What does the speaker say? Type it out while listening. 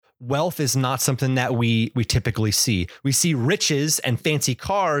wealth is not something that we typically see. We see riches and fancy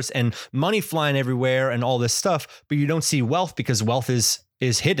cars and money flying everywhere and all this stuff, but you don't see wealth because wealth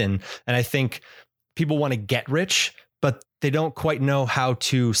is hidden. And I think people want to get rich, but they don't quite know how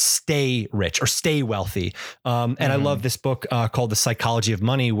to stay rich or stay wealthy. And I love this book called The Psychology of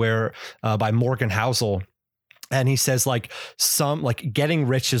Money, where by Morgan Housel. And he says getting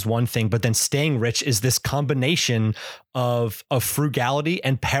rich is one thing, but then staying rich is this combination of frugality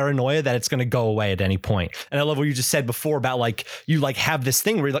and paranoia that it's going to go away at any point. And I love what you just said before about you have this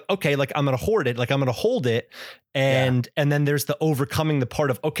thing where you're like, okay, I'm going to hoard it. I'm going to hold it. And then there's the overcoming the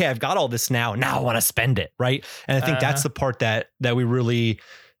part of, okay, I've got all this now I want to spend it. Right. And I think that's the part that we really,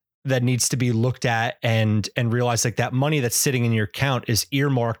 that needs to be looked at and realize that money that's sitting in your account is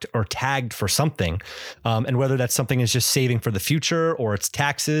earmarked or tagged for something. And whether that something is just saving for the future or it's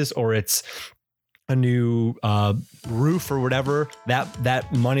taxes or it's a new roof or whatever,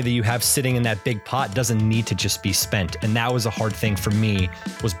 that money that you have sitting in that big pot doesn't need to just be spent. And that was a hard thing for me,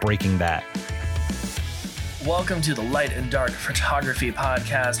 was breaking that. Welcome to the Light and Dark Photography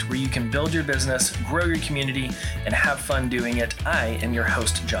Podcast, where you can build your business, grow your community, and have fun doing it. I am your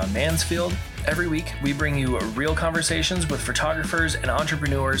host, John Mansfield. Every week, we bring you real conversations with photographers and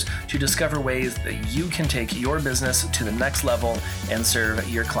entrepreneurs to discover ways that you can take your business to the next level and serve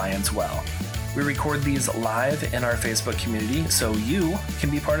your clients well. We record these live in our Facebook community so you can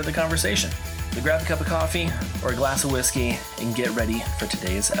be part of the conversation. So grab a cup of coffee or a glass of whiskey and get ready for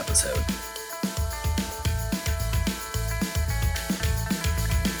today's episode.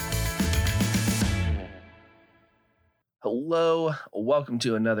 Hello, welcome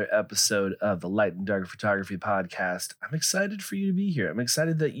to another episode of the Light and Dark Photography Podcast. I'm excited for you to be here. I'm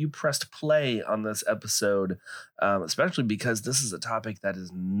excited that you pressed play on this episode, especially because this is a topic that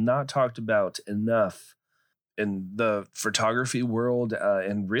is not talked about enough in the photography world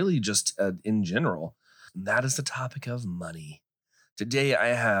and really just in general. And that is the topic of money. Today, I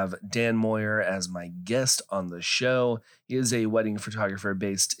have Dan Moyer as my guest on the show. He is a wedding photographer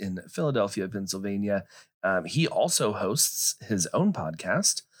based in Philadelphia, Pennsylvania. He also hosts his own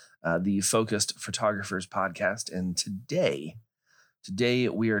podcast, the Focused Photographers Podcast. And today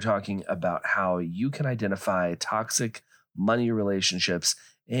we are talking about how you can identify toxic money relationships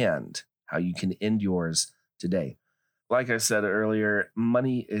and how you can end yours today. Like I said earlier,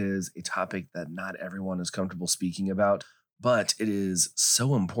 money is a topic that not everyone is comfortable speaking about, but it is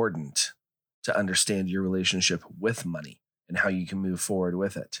so important to understand your relationship with money and how you can move forward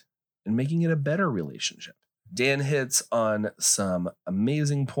with it and making it a better relationship. Dan hits on some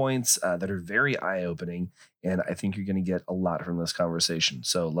amazing points that are very eye-opening, and I think you're going to get a lot from this conversation.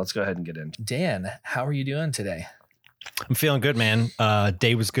 So let's go ahead and get into it. Dan, how are you doing today? I'm feeling good, man.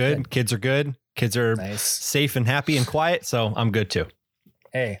 Day was good. Kids are good. Kids are nice, safe and happy and quiet. So I'm good too.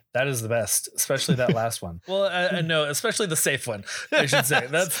 Hey, that is the best, especially that last one. Well, I know, especially the safe one, I should say.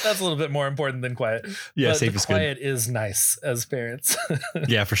 That's a little bit more important than quiet. Yeah, but safe is good. Quiet is nice as parents.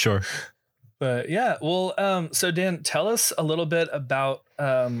 Yeah, for sure. But yeah, well, so Dan, tell us a little bit about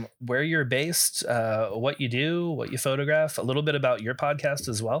where you're based, what you do, what you photograph, a little bit about your podcast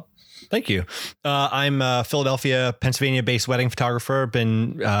as well. Thank you. I'm a Philadelphia, Pennsylvania-based wedding photographer.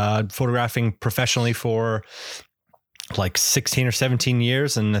 Been photographing professionally for like 16 or 17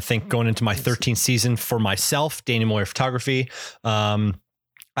 years. And I think going into my 13th season for myself, Daniel Moyer Photography. I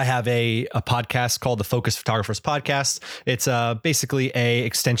have a podcast called the Focused Photographers Podcast. It's basically a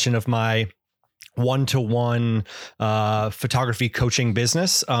extension of my one-to-one photography coaching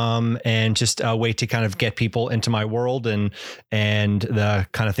business, and just a way to kind of get people into my world and the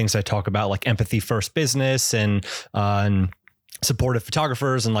kind of things I talk about, like empathy first business and supportive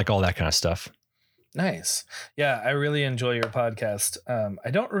photographers and like all that kind of stuff. Nice. Yeah, I really enjoy your podcast.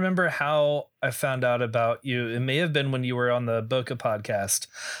 I don't remember how I found out about you. It may have been when you were on the Boca podcast,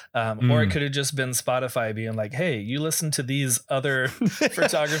 or it could have just been Spotify being like, hey, you listen to these other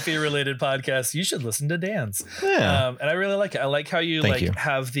photography related podcasts, you should listen to Dan's. Yeah. And I really like it. I like how you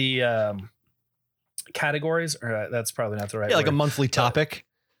have the categories, or that's probably not the right word. Like a monthly topic.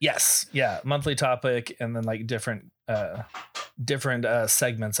 Yes. Yeah. Monthly topic. And then like different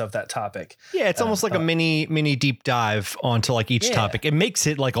segments of that topic. Yeah. It's almost like a mini deep dive onto like each topic. It makes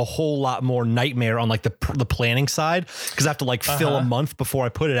it like a whole lot more nightmare on like the planning side, because I have to like fill a month before I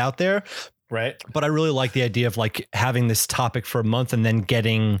put it out there. Right. But I really like the idea of like having this topic for a month and then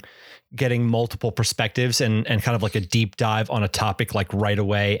getting multiple perspectives and kind of like a deep dive on a topic, like right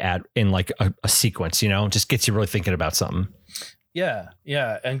away in like a sequence, just gets you really thinking about something. Yeah.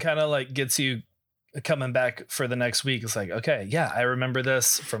 Yeah. And kind of like gets you coming back for the next week, it's like, okay, yeah, I remember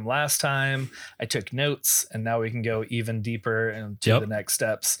this from last time. I took notes, and now we can go even deeper into the next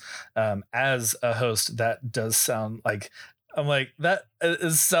steps. As a host, that does sound like, I'm like, that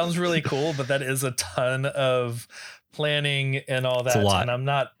sounds really cool, but that is a ton of planning and all that. And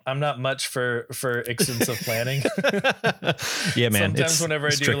I'm not much for extensive planning. Yeah, man. Sometimes whenever I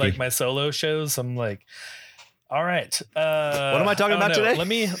do tricky. Like my solo shows, I'm like, all right. What am I talking about today? Let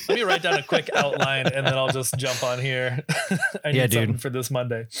me write down a quick outline, and then I'll just jump on here. I need something for this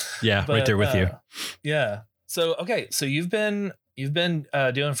Monday. Yeah, right there with you. Yeah. So okay. So you've been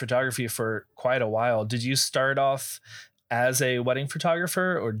doing photography for quite a while. Did you start off as a wedding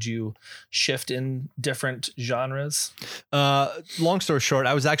photographer, or did you shift in different genres? Long story short,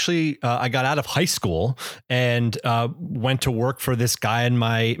 I was actually, I got out of high school and went to work for this guy in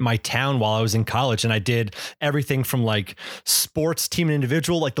my town while I was in college. And I did everything from like sports, team and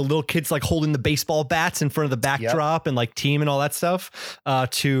individual, like the little kids, like holding the baseball bats in front of the backdrop and like team and all that stuff,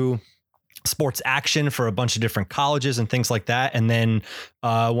 to sports action for a bunch of different colleges and things like that. And then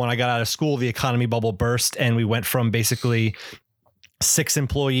when I got out of school, the economy bubble burst, and we went from basically 6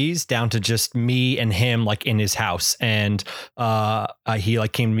 employees down to just me and him, like in his house. And he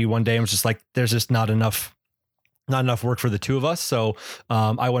like came to me one day and was just like, there's just not enough work for the two of us. So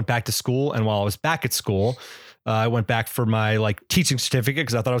I went back to school. And while I was back at school, I went back for my like teaching certificate,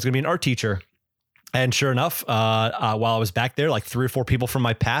 because I thought I was going to be an art teacher. And sure enough, while I was back there, like 3 or 4 people from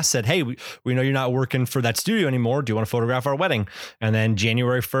my past said, hey, we know you're not working for that studio anymore. Do you want to photograph our wedding? And then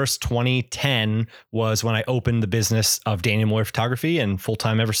January 1st, 2010 was when I opened the business of Daniel Moyer Photography, and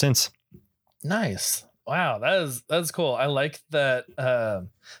full-time ever since. Nice. Wow. That's cool. I like that, that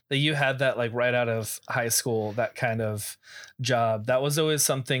you had that like right out of high school, that kind of job. That was always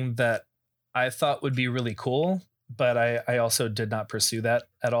something that I thought would be really cool. But I also did not pursue that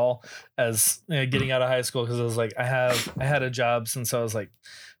at all as getting out of high school, because I was like, I had a job since I was like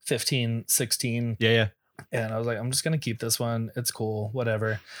 15, 16. Yeah. And I was like, I'm just going to keep this one. It's cool.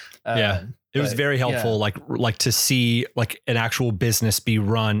 Whatever. It was very helpful. Yeah. Like to see like an actual business be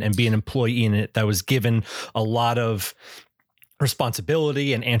run and be an employee in it that was given a lot of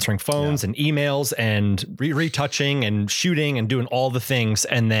responsibility and answering phones and emails and retouching and shooting and doing all the things,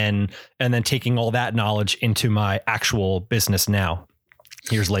 and then taking all that knowledge into my actual business now,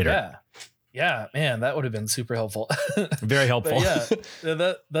 years later. Yeah, man, that would have been super helpful. Very helpful.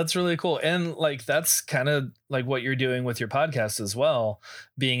 That's really cool. And like, that's kind of like what you're doing with your podcast as well,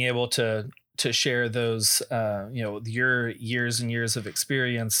 being able to share those, your years and years of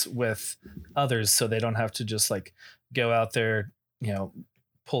experience with others, so they don't have to just like go out there,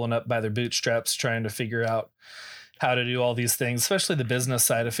 pulling up by their bootstraps, trying to figure out how to do all these things, especially the business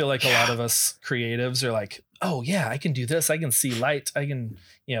side. I feel like a lot of us creatives are like, oh yeah, I can do this. I can see light. I can,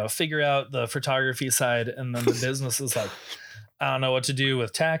 figure out the photography side. And then the business is like, I don't know what to do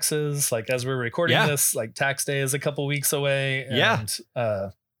with taxes. Like, as we're recording this, like tax day is a couple weeks away.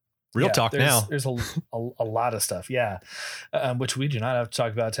 And, Real talk now. There's a lot of stuff. Yeah. Which we do not have to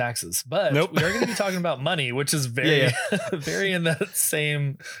talk about taxes, but we are going to be talking about money, which is very, very in that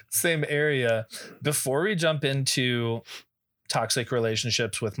same area. Before we jump into toxic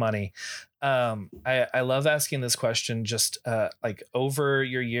relationships with money, I love asking this question, just like over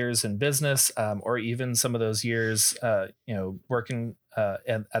your years in business, or even some of those years, working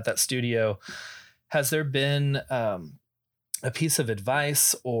at that studio, has there been a piece of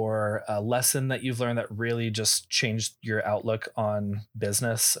advice or a lesson that you've learned that really just changed your outlook on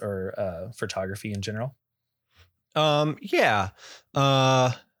business or photography in general? Yeah.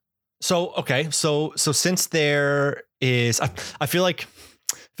 So since there is, I feel like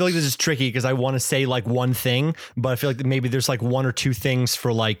this is tricky because I want to say like one thing, but I feel like maybe there's like 1 or 2 things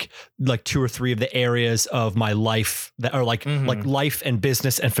for like 2 or 3 of the areas of my life that are like life and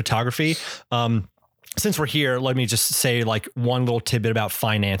business and photography. Since we're here, let me just say like one little tidbit about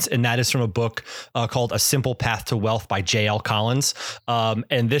finance, and that is from a book called A Simple Path to Wealth by J.L. Collins.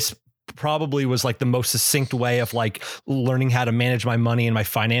 And this probably was like the most succinct way of like learning how to manage my money and my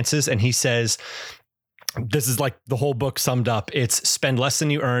finances. And he says, this is like the whole book summed up. It's spend less than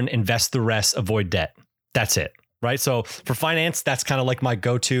you earn, invest the rest, avoid debt. That's it. Right. So for finance, that's kind of like my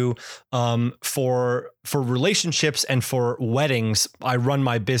go-to. For relationships and for weddings, I run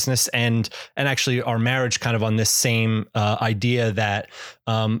my business and actually our marriage kind of on this same idea that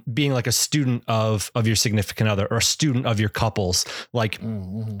being like a student of your significant other or a student of your couples, like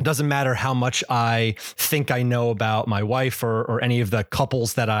it doesn't matter how much I think I know about my wife or any of the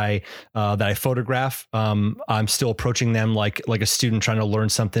couples that I photograph. I'm still approaching them like a student trying to learn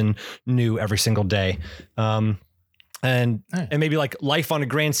something new every single day. And maybe like life on a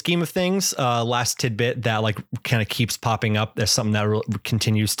grand scheme of things. Last tidbit that like kind of keeps popping up. There's something that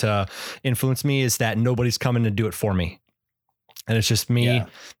continues to influence me is that nobody's coming to do it for me. And it's just me,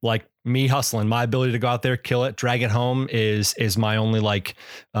 like me hustling. My ability to go out there, kill it, drag it home is my only like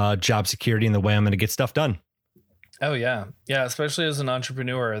job security in the way I'm going to get stuff done. Oh yeah. Yeah. Especially as an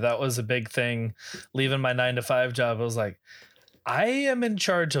entrepreneur, that was a big thing. Leaving my 9-to-5 job, I was like, I am in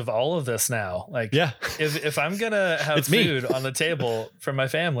charge of all of this now. Like, if I'm going to have food on the table for my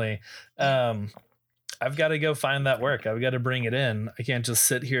family, I've got to go find that work. I've got to bring it in. I can't just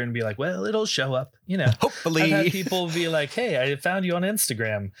sit here and be like, well, it'll show up. You know, hopefully. I've had people be like, hey, I found you on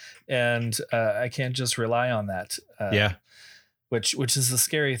Instagram, and I can't just rely on that. Which is a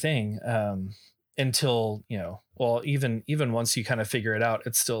scary thing. Until, you know, well, even once you kind of figure it out,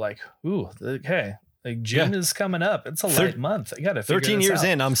 it's still like, ooh, okay. Like June is coming up. It's a light month. I got to 13 years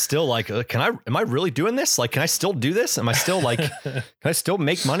in. I'm still like, am I really doing this? Like, can I still do this? Am I still like, can I still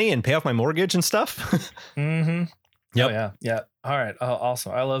make money and pay off my mortgage and stuff? Mm-hmm. Yep. Oh, yeah. Yeah. All right. Oh,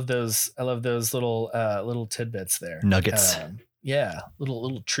 awesome. I love those little tidbits there. Nuggets.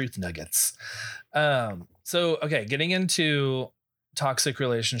 Little truth nuggets. So, okay. Getting into toxic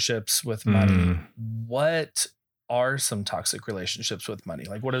relationships with money. What are some toxic relationships with money?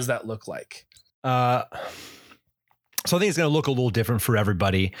 Like, what does that look like? So I think it's going to look a little different for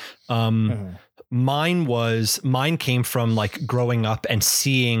everybody. Mine came from like growing up and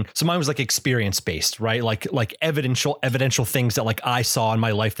seeing, so mine was like experience based, right? Like evidential things that like I saw in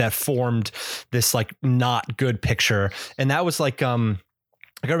my life that formed this like not good picture. And that was like,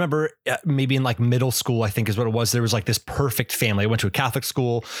 I remember maybe in like middle school, I think is what it was. There was like this perfect family. I went to a Catholic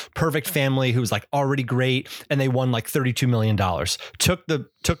school, perfect family who was like already great. And they won like $32 million, took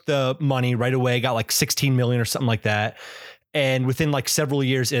the money right away, got like 16 million or something like that. And within like several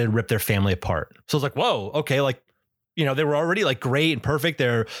years, it had ripped their family apart. So I was like, whoa, okay. Like, you know, they were already like great and perfect.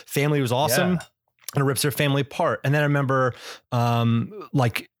 Their family was awesome. And it rips their family apart. And then I remember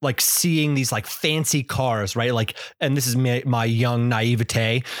like seeing these like fancy cars, right? Like, and this is my young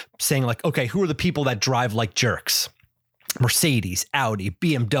naivete saying like, okay, who are the people that drive like jerks? Mercedes, Audi,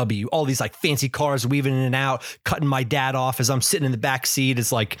 BMW, all these like fancy cars weaving in and out, cutting my dad off as I'm sitting in the back seat.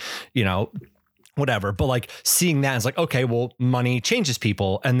 It's like, you know, whatever. But like seeing that is like, okay, well, money changes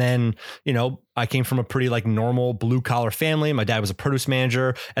people. And then, you know, I came from a pretty like normal blue collar family. My dad was a produce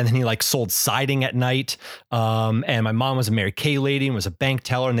manager, and then he like sold siding at night. And my mom was a Mary Kay lady and was a bank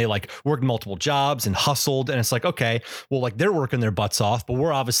teller, and they like worked multiple jobs and hustled. And it's like, okay, well, like they're working their butts off, but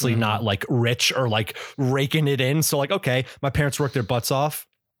we're obviously not like rich or like raking it in. So like, okay, my parents worked their butts off.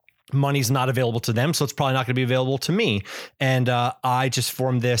 Money's not available to them, so it's probably not going to be available to me. And I just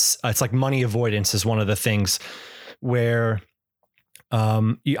formed this. It's like money avoidance is one of the things where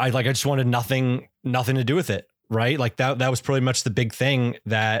I just wanted nothing to do with it, right? Like that was pretty much the big thing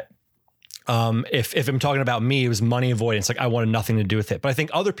that if I'm talking about me, it was money avoidance. Like I wanted nothing to do with it. But I think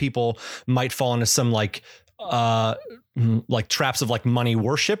other people might fall into some like traps of like money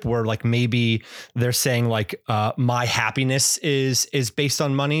worship, where like maybe they're saying like my happiness is based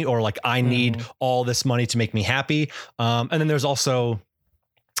on money, or like I need all this money to make me happy. And then there's also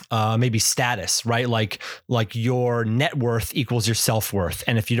maybe status, right? Like your net worth equals your self-worth.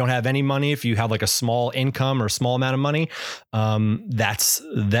 And if you don't have any money, if you have like a small income or a small amount of money,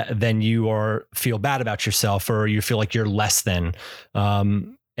 then you feel bad about yourself, or you feel like you're less than.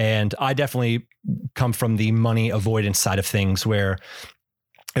 And I definitely come from the money avoidance side of things, where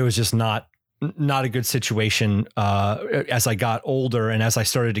it was just not a good situation. As I got older and as I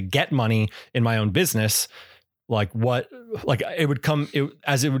started to get money in my own business, it would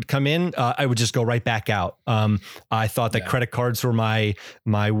come in, I would just go right back out. I thought that credit cards were my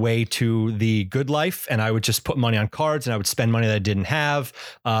way to the good life, and I would just put money on cards, and I would spend money that I didn't have.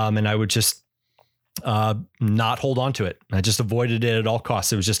 And I would just not hold on to it. I just avoided it at all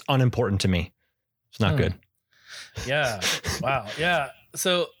costs. It was just unimportant to me. It's not good. Yeah. Wow. Yeah.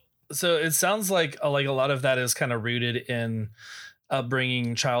 So it sounds like a lot of that is kind of rooted in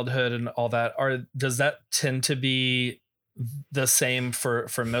upbringing, childhood, and all that. Does that tend to be the same for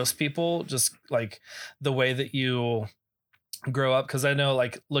most people? Just like the way that you grow up? Because I know,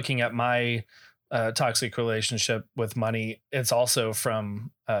 like, looking at my toxic relationship with money, it's also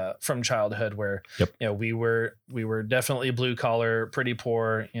from childhood, where you know, we were definitely blue collar, pretty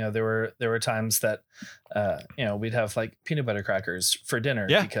poor. You know, there were times that you know, we'd have like peanut butter crackers for dinner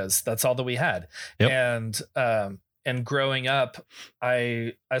because that's all that we had. And growing up,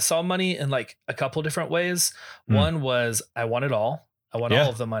 I saw money in like a couple different ways. One was I want it all. I want all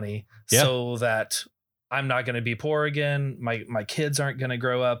of the money so that I'm not going to be poor again. My kids aren't going to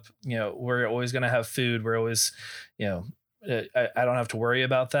grow up. We're always going to have food. We're always, I don't have to worry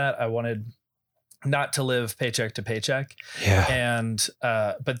about that. I wanted not to live paycheck to paycheck. Yeah. And,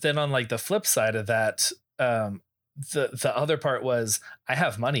 but then on like the flip side of that, the other part was I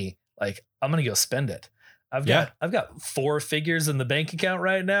have money. Like I'm going to go spend it. I've got 4 figures in the bank account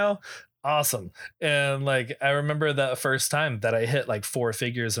right now. Awesome. And like, I remember the first time that I hit like 4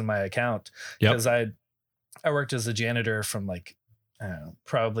 figures in my account because I worked as a janitor from like, I don't know,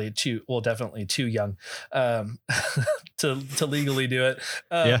 probably definitely too young to legally do it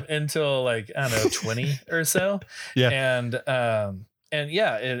until like, I don't know, 20 or so. Yeah. And I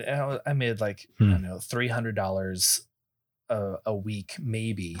made like, I don't know, $300 a week,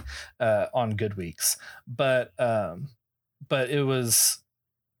 maybe on good weeks. But it was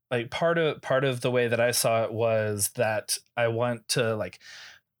like part of the way that I saw it was that I want to like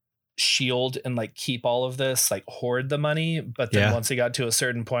shield and like keep all of this, like hoard the money. But then once it got to a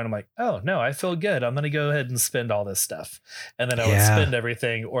certain point, I'm like, oh no, I feel good. I'm going to go ahead and spend all this stuff. And then I would spend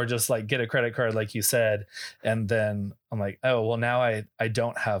everything or just like get a credit card, like you said. And then I'm like, oh, well now I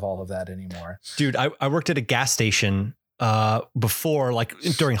don't have all of that anymore. Dude, I worked at a gas station before, like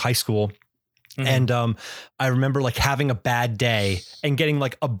during high school. And I remember like having a bad day and getting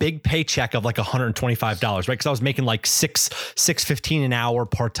like a big paycheck of like $125, right? Because I was making like $6.15 an hour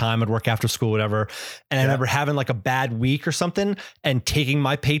part-time. I'd work after school, whatever. And I remember having like a bad week or something and taking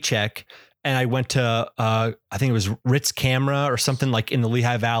my paycheck. And I went to I think it was Ritz Camera or something like in the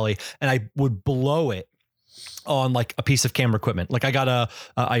Lehigh Valley, and I would blow it on like a piece of camera equipment. Like I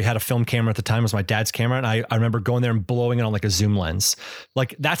had a film camera at the time. It was my dad's camera. And I remember going there and blowing it on like a zoom lens.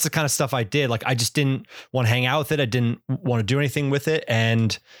 Like that's the kind of stuff I did. Like I just didn't want to hang out with it. I didn't want to do anything with it.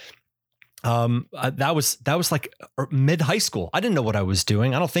 And that was like mid high school. I didn't know what I was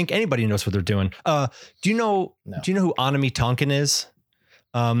doing. I don't think anybody knows what they're doing. Do you know who Anami Tonkin is?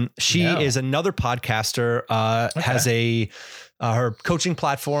 She is another podcaster, has her coaching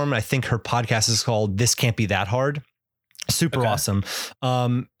platform. I think her podcast is called This Can't Be That Hard. Super awesome.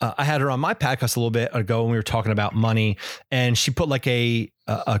 I had her on my podcast a little bit ago when we were talking about money, and she put like a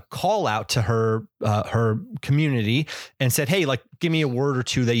call out to her community and said, hey, like, give me a word or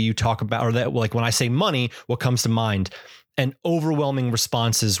two that you talk about, or that like when I say money, what comes to mind? And overwhelming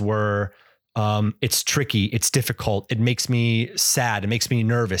responses were, it's tricky. It's difficult. It makes me sad. It makes me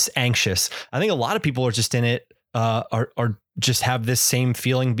nervous, anxious. I think a lot of people are just in it, are just have this same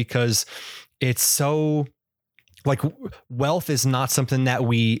feeling because it's so like wealth is not something that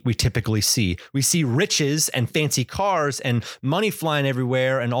we typically see. We see riches and fancy cars and money flying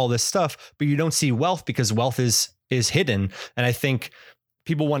everywhere and all this stuff, but you don't see wealth because wealth is hidden. And I think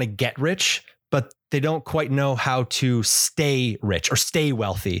people want to get rich, but they don't quite know how to stay rich or stay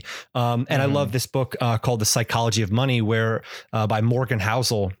wealthy. And I love this book called The Psychology of Money, where by Morgan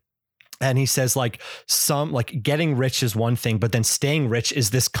Housel. And he says like getting rich is one thing, but then staying rich is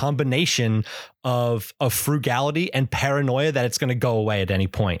this combination of frugality and paranoia that it's going to go away at any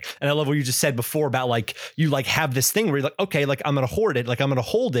point. And I love what you just said before about like, you like have this thing where you're like, okay, like I'm going to hoard it. Like I'm going to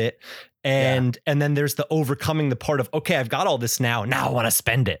hold it. And then there's the overcoming the part of, okay, I've got all this now I want to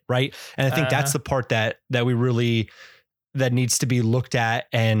spend it. Right. And I think that's the part that we really, that needs to be looked at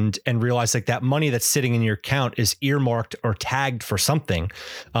and realize like that money that's sitting in your account is earmarked or tagged for something.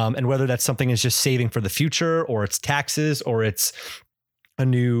 And whether that something is just saving for the future or it's taxes or it's a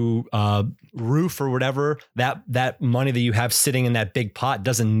new roof or whatever, that money that you have sitting in that big pot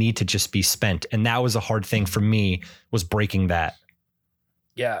doesn't need to just be spent. And that was a hard thing for me, was breaking that.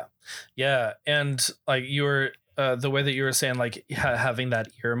 Yeah. Yeah. And like you were, the way that you were saying, like having that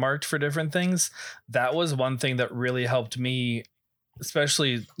earmarked for different things, that was one thing that really helped me,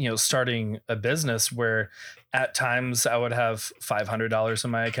 especially, starting a business where at times I would have $500 in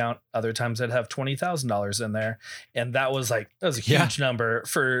my account. Other times I'd have $20,000 in there. And that was a huge number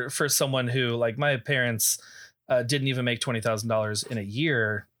for someone who, like, my parents didn't even make $20,000 in a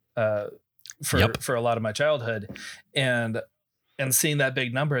year for a lot of my childhood. And seeing that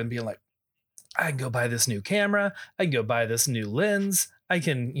big number and being like, I can go buy this new camera. I can go buy this new lens. I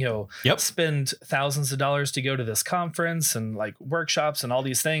can, spend thousands of dollars to go to this conference and like workshops and all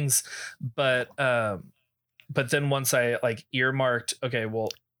these things. But then once I like earmarked, okay, well,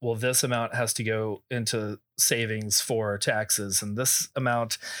 this amount has to go into savings for taxes. And this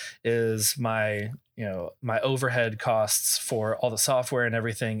amount is my overhead costs for all the software and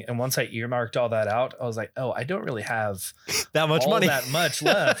everything. And once I earmarked all that out, I was like, oh, I don't really have that much money, that much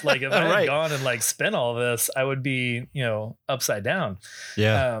left. Like if I had gone and like spent all this, I would be, upside down.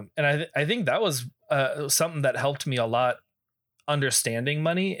 Yeah. And I think that was something that helped me a lot understanding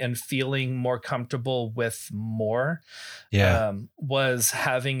money and feeling more comfortable with more was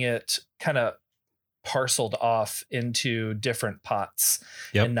having it kind of parceled off into different pots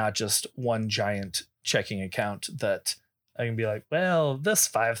and not just one giant checking account that I can be like, well, this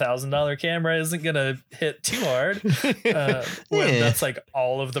 $5,000 camera isn't going to hit too hard when that's like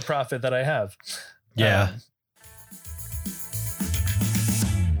all of the profit that I have. Yeah.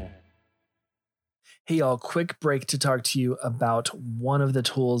 Hey, y'all, quick break to talk to you about one of the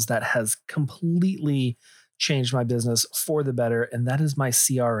tools that has completely changed my business for the better, and that is my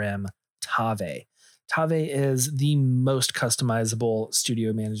CRM, Tave. Tave is the most customizable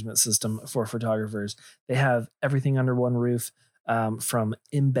studio management system for photographers. They have everything under one roof, from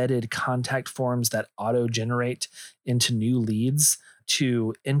embedded contact forms that auto-generate into new leads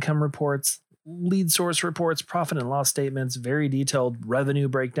to income reports, lead source reports, profit and loss statements, very detailed revenue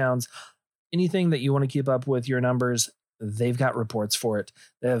breakdowns. Anything that you want to keep up with your numbers, they've got reports for it.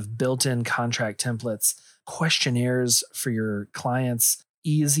 They have built-in contract templates, questionnaires for your clients,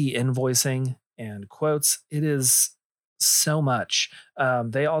 easy invoicing, and quotes. It is so much.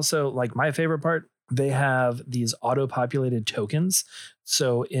 They also, like my favorite part, they have these auto-populated tokens.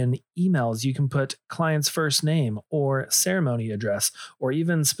 So in emails, you can put client's first name or ceremony address, or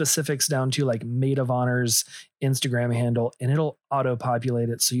even specifics down to like maid of honor's Instagram handle, and it'll auto-populate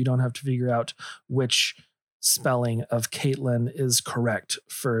it so you don't have to figure out which spelling of Caitlin is correct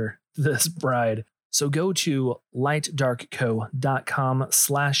for this bride. So go to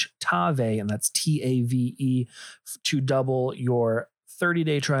lightdarkco.com/Tave, and that's TAVE, to double your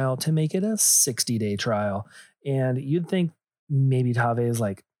 30-day trial to make it a 60-day trial. And you'd think maybe Tave is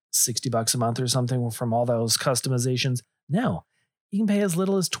like $60 a month or something from all those customizations. No, you can pay as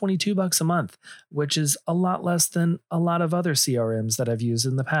little as $22 a month, which is a lot less than a lot of other CRMs that I've used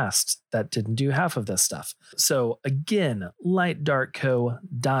in the past that didn't do half of this stuff. So again,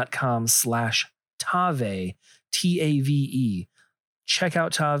 lightdarkco.com/Tave, TAVE. Check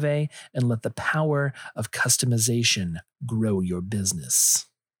out Tave and let the power of customization grow your business.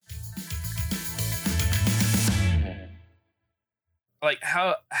 Like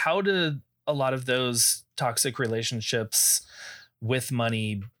how did a lot of those toxic relationships with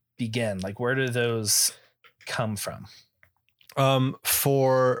money begin? Like, where do those come from?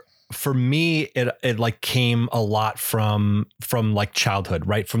 For me, it like came a lot from like childhood,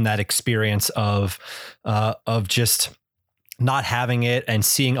 right? From that experience of just not having it and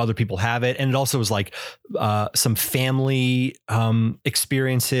seeing other people have it. And it also was like some family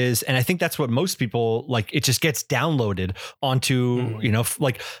experiences. And I think that's what most people like, it just gets downloaded onto, you know,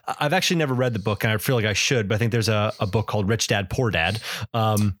 like I've actually never read the book and I feel like I should, but I think there's a book called Rich Dad, Poor Dad.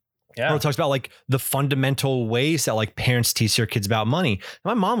 Where it talks about like the fundamental ways that like parents teach their kids about money.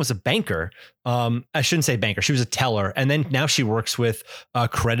 My mom was a banker. I shouldn't say banker. She was a teller. And then now she works with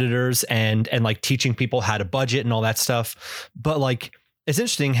creditors and like teaching people how to budget and all that stuff. But like, it's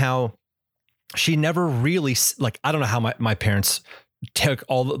interesting how she never really, like, I don't know how my parents took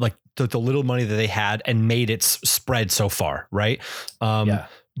all the, like the little money that they had and made it spread so far. Right.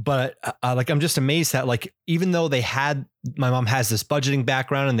 But like, I'm just amazed that like, even though my mom has this budgeting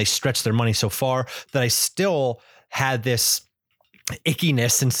background and they stretched their money so far, that I still had this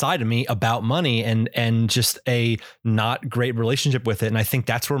ickiness inside of me about money and just a not great relationship with it. And I think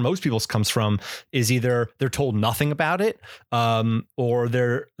that's where most people's comes from, is either they're told nothing about it, or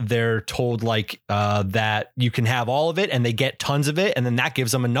they're told like that you can have all of it and they get tons of it. And then that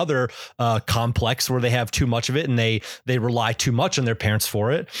gives them another complex where they have too much of it and they rely too much on their parents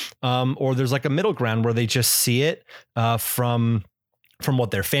for it. Or there's like a middle ground where they just see it from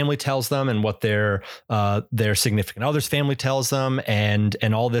what their family tells them and what their significant other's family tells them and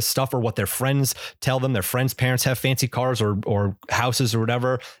all this stuff, or what their friends tell them. Their friends' parents have fancy cars or houses or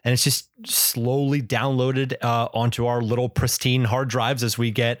whatever. And it's just slowly downloaded onto our little pristine hard drives as we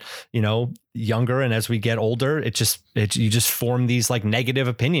get, you know, younger and as we get older. You just form these like negative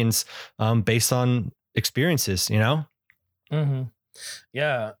opinions based on experiences, you know? Mm-hmm.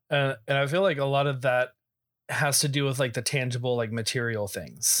 Yeah. And I feel like a lot of that has to do with like the tangible, like material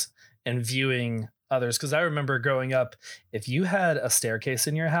things and viewing others. Cause I remember growing up, if you had a staircase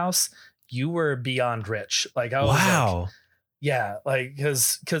in your house, you were beyond rich. Like I was wow. Like, yeah. Like,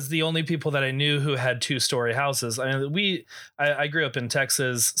 cause the only people that I knew who had 2-story houses, I mean, I grew up in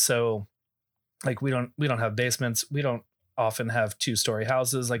Texas. So like, we don't have basements. We don't often have 2-story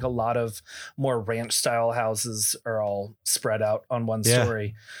houses. Like a lot of more ranch style houses are all spread out on one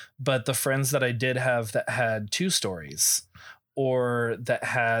story. But the friends that I did have that had 2 stories or that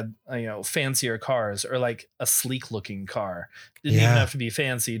had fancier cars, or like a sleek looking car. Didn't even have to be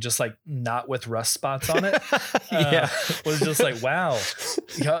fancy, just like not with rust spots on it. Was just like, wow,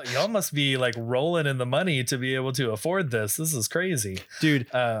 y'all must be like rolling in the money to be able to afford this. This is crazy, dude.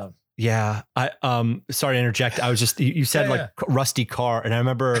 Yeah. Sorry to interject. I was just, you said rusty car. And I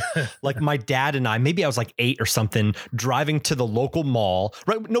remember like my dad and I, maybe I was like 8 or something, driving to the local mall,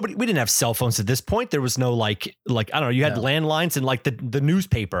 right? We didn't have cell phones at this point. There was no like, I don't know, you had landlines and like the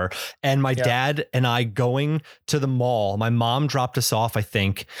newspaper, and my dad and I going to the mall. My mom dropped us off, I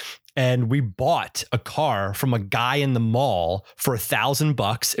think. And we bought a car from a guy in the mall for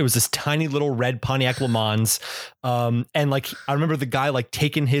 $1,000. It was this tiny little red Pontiac Le Mans. And like, I remember the guy like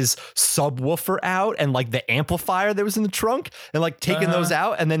taking his subwoofer out and like the amplifier that was in the trunk and like taking those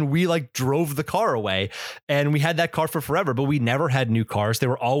out. And then we like drove the car away, and we had that car for forever, but we never had new cars. They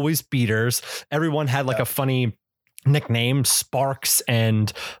were always beaters. Everyone had like a funny nickname, Sparks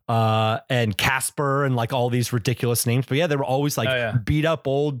and Casper and like all these ridiculous names. But yeah, they were always like beat up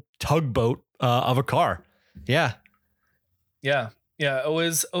old tugboat of a car. Yeah.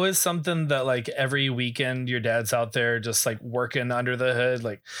 Always something that like every weekend your dad's out there just like working under the hood.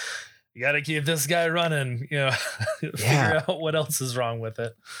 Like, you got to keep this guy running, figure out what else is wrong with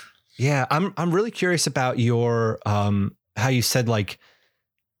it. Yeah. I'm really curious about your, how you said like,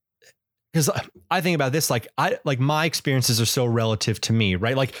 because I think about this, like my experiences are so relative to me,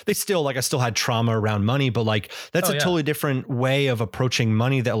 right? Like I still had trauma around money, but like that's a totally different way of approaching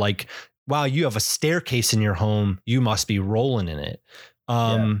money. That like, wow, you have a staircase in your home, you must be rolling in it.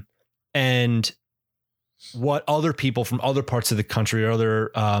 And what other people from other parts of the country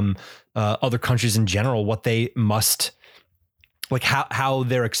or other countries in general, what they must like, how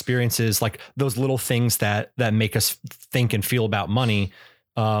their experiences, like those little things that make us think and feel about money.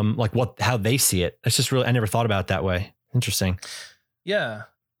 Like how they see it. It's just really, I never thought about it that way. Interesting. Yeah.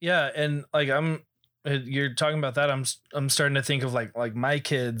 And like, you're talking about that. I'm starting to think of like my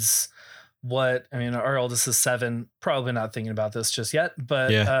kids, our oldest is 7, probably not thinking about this just yet,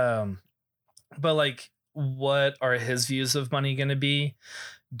 but like, what are his views of money going to be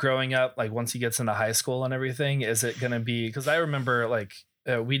growing up? Like once he gets into high school and everything, is it going to be, cause I remember like,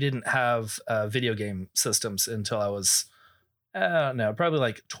 we didn't have video game systems until I was, probably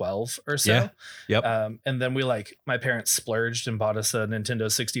like 12 or so. Yeah. Yep. And then my parents splurged and bought us a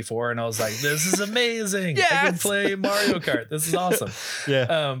Nintendo 64, and I was like, this is amazing. Yes! I can play Mario Kart. This is awesome.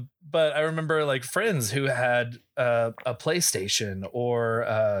 Yeah. But I remember like friends who had a PlayStation or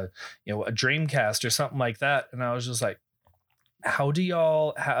a Dreamcast or something like that. And I was just like, how do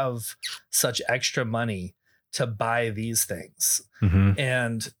y'all have such extra money to buy these things? Mm-hmm.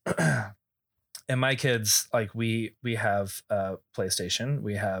 And my kids, like we have PlayStation,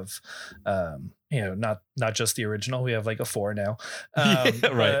 we have, not just the original, we have like a 4 now.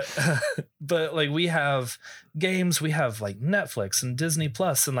 Right. But like we have games, we have like Netflix and Disney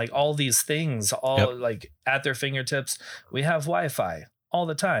Plus and like all these things all like at their fingertips. We have Wi-Fi all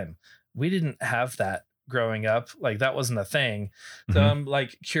the time. We didn't have that growing up. Like that wasn't a thing. So I'm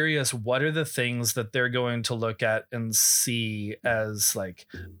like curious, what are the things that they're going to look at and see as like,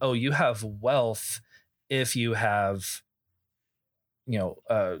 oh, you have wealth if you have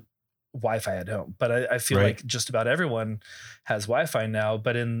Wi-Fi at home. But I feel like just about everyone has Wi-Fi now,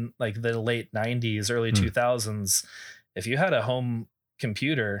 but in like the late 90s, early 2000s, if you had a home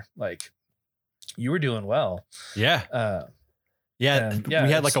computer, like you were doing well. We had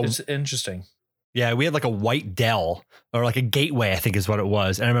like it's interesting. Yeah, we had like a white Dell or like a Gateway, I think is what it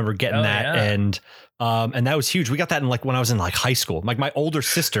was. And I remember getting and that was huge. We got that in like when I was in like high school. Like my older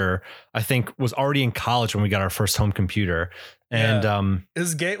sister, I think, was already in college when we got our first home computer. And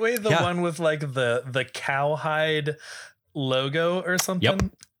is Gateway the one with like the cowhide logo or something?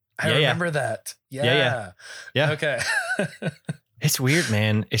 Yep. I remember that. Yeah. Okay. It's weird,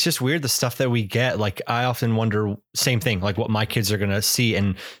 man. It's just weird, the stuff that we get. Like I often wonder, same thing, like what my kids are gonna see,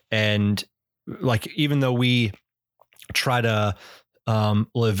 and like even though we try to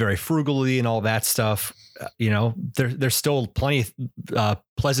live very frugally and all that stuff, there's still plenty of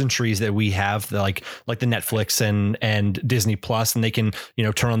pleasantries that we have, that like the Netflix and Disney Plus, and they can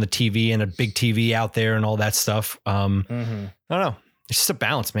turn on the TV and a big TV out there and all that stuff. I don't know. It's just a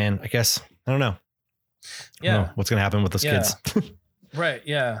balance, man. I guess I don't know. I don't know what's gonna happen with those kids. Right.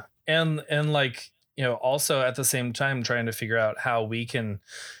 Yeah. And like also at the same time trying to figure out how we can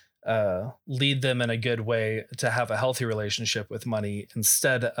lead them in a good way to have a healthy relationship with money,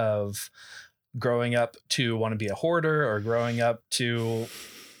 instead of growing up to want to be a hoarder or growing up to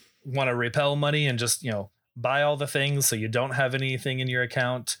want to repel money and just buy all the things so you don't have anything in your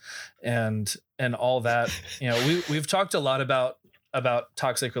account and all that. You know, we've talked a lot about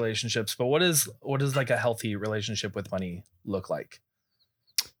toxic relationships, but what does like a healthy relationship with money look like?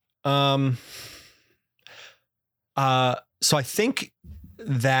 So I think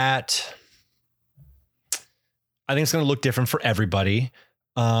it's going to look different for everybody.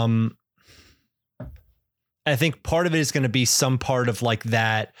 I think part of it is going to be some part of like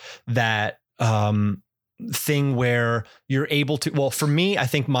that thing where you're able to, well, for me, I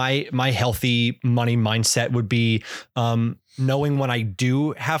think my healthy money mindset would be knowing when I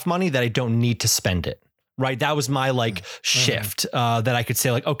do have money that I don't need to spend it. Right. That was my like shift that I could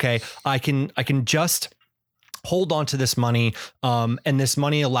say like, okay, I can just hold on to this money. And this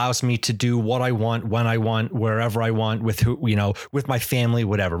money allows me to do what I want, when I want, wherever I want, with who, you know, with my family,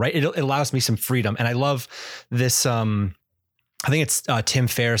 whatever. Right. It allows me some freedom. And I love this. I think it's Tim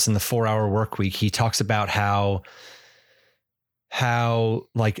Ferriss in the 4-Hour Workweek. He talks about how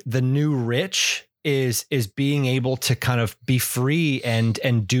like the new rich is being able to kind of be free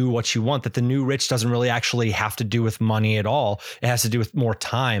and do what you want, that the new rich doesn't really actually have to do with money at all. It has to do with more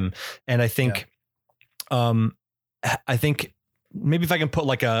time. And I think, I think maybe if I can put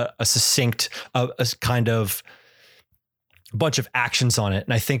like a succinct, a kind of bunch of actions on it.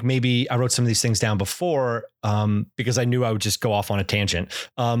 And I think maybe I wrote some of these things down before because I knew I would just go off on a tangent.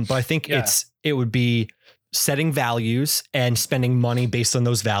 But I think it would be setting values and spending money based on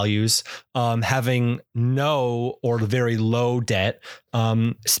those values, having no or very low debt,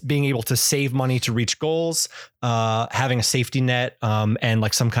 being able to save money to reach goals, having a safety net, and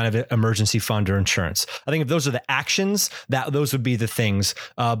like some kind of emergency fund or insurance. I think if those are the actions, those would be the things.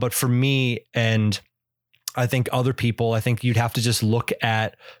 But for me, and I think other people, I think you'd have to just look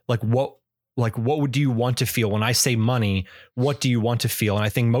at what would you want to feel when I say money? What do you want to feel? And I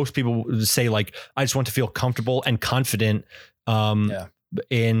think most people would say like, I just want to feel comfortable and confident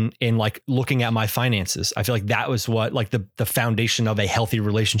in like looking at my finances. I feel like that was what like the foundation of a healthy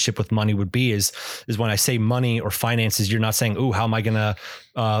relationship with money would be is when I say money or finances, you're not saying, "Ooh, how am I going to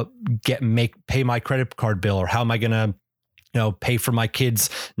pay my credit card bill?" or "How am I going to pay for my kids'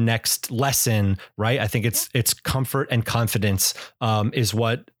 next lesson," right? I think it's comfort and confidence is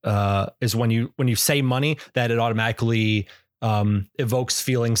what is when you say money, that it automatically evokes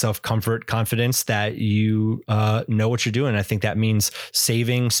feelings of comfort, confidence, that you know what you're doing. I think that means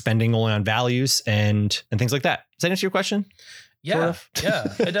saving, spending only on values and things like that. Does that answer your question? Yeah,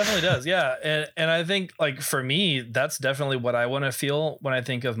 yeah, it definitely does. Yeah. And I think like for me, that's definitely what I want to feel when I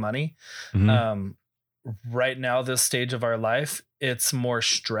think of money. Mm-hmm. Right now, this stage of our life, it's more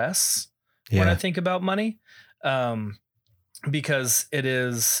stress when I think about money, because it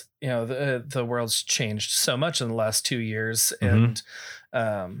is, the world's changed so much in the last 2 years, and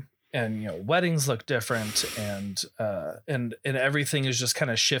weddings look different, and everything is just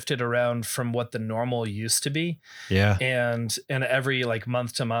kind of shifted around from what the normal used to be. Yeah. And every like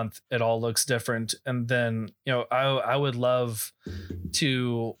month to month, it all looks different. And then, I would love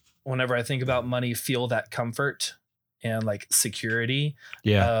to, whenever I think about money, feel that comfort and like security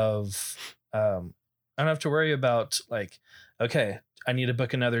of, I don't have to worry about like, okay, I need to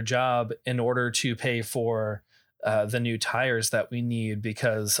book another job in order to pay for the new tires that we need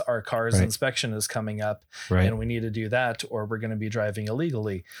because our car's inspection is coming up and we need to do that, or we're going to be driving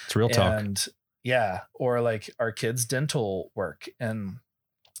illegally. It's real talk. And or like our kids' dental work and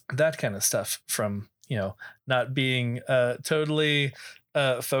that kind of stuff from, not being totally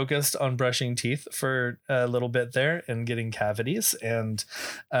focused on brushing teeth for a little bit there and getting cavities and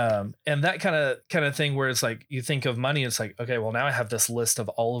that kind of thing where it's like you think of money, it's like, okay, well now I have this list of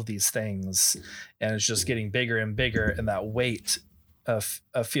all of these things and it's just getting bigger and bigger, and that weight of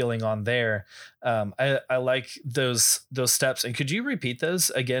feeling on there. I like those steps. And could you repeat those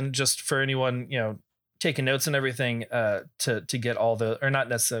again just for anyone taking notes and everything to get all the, or not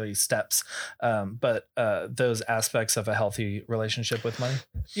necessarily steps, but those aspects of a healthy relationship with money?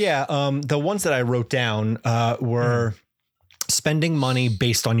 Yeah. The ones that I wrote down were spending money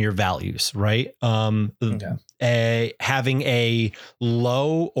based on your values, right? Having a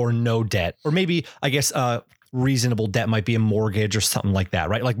low or no debt, or maybe I guess reasonable debt might be a mortgage or something like that,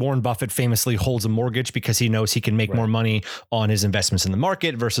 right? Like Warren Buffett famously holds a mortgage because he knows he can make more money on his investments in the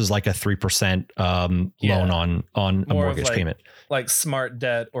market versus like a 3% loan on a mortgage payment. Like smart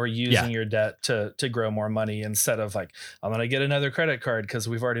debt, or using your debt to grow more money instead of like, I'm going to get another credit card because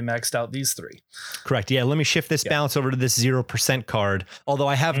we've already maxed out these 3. Correct. Yeah. Let me shift this balance over to this 0% card. Although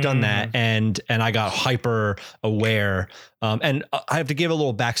I have done that and I got hyper aware. And I have to give a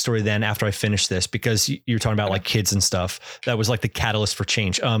little backstory then after I finish this, because you're talking about like kids and stuff. That was like the catalyst for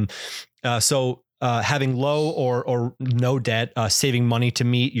change. So having low or no debt, saving money to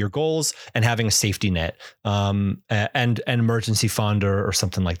meet your goals, and having a safety net, and an emergency fund or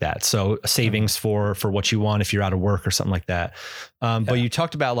something like that. So savings for what you want if you're out of work or something like that. But you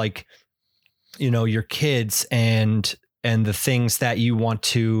talked about like, your kids and the things that you want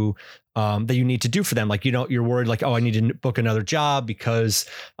to, that you need to do for them. Like, you're worried like, oh, I need to book another job because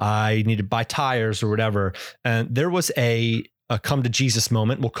I need to buy tires or whatever. And there was a come to Jesus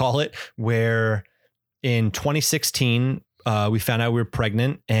moment, we'll call it, where in 2016, we found out we were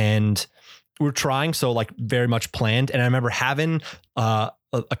pregnant and we were trying. So like very much planned. And I remember having a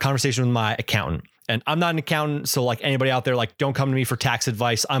conversation with my accountant. And I'm not an accountant, so like anybody out there, like don't come to me for tax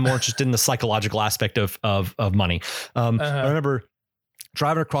advice. I'm more interested in the psychological aspect of money. I remember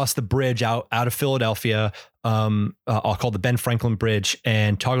driving across the bridge out of Philadelphia. I'll call the Ben Franklin Bridge,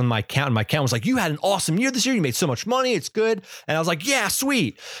 and talking to my accountant. My accountant was like, "You had an awesome year this year. You made so much money. It's good." And I was like, "Yeah,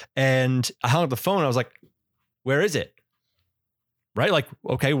 sweet." And I hung up the phone. And I was like, "Where is it?" Right? Like,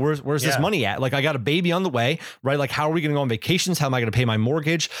 okay, where's this money at? Like, I got a baby on the way, right? Like, how are we going to go on vacations? How am I going to pay my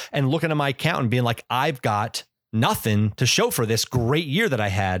mortgage? And looking at my account and being like, I've got nothing to show for this great year that I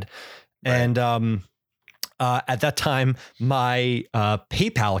had. Right. And at that time, my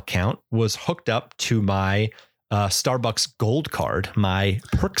PayPal account was hooked up to my Starbucks Gold card, my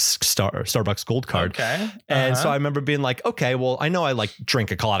Perks Starbucks Gold card. Okay. And so I remember being like, okay, well, I know I like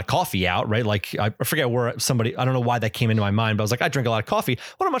drink a lot of coffee out, right? Like I forget where I don't know why that came into my mind, but I was like, I drink a lot of coffee. I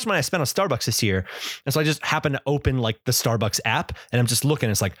wonder how much money I spent on Starbucks this year. And so I just happened to open like the Starbucks app, and I'm just looking,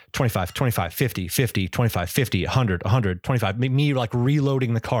 it's like 25, 50, 50, 25, 50, 100, 125, me like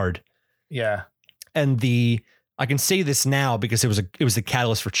reloading the card. Yeah. And I can say this now because it was the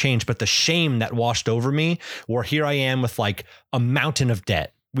catalyst for change, but the shame that washed over me, where here I am with like a mountain of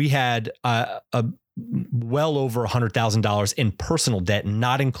debt. We had well over $100,000 in personal debt,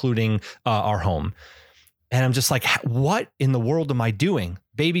 not including our home. And I'm just like, what in the world am I doing?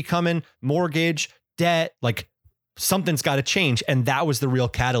 Baby coming, mortgage, debt, like something's got to change. And that was the real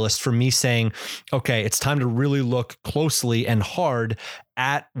catalyst for me saying, okay, it's time to really look closely and hard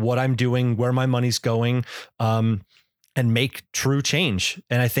at what I'm doing, where my money's going, and make true change.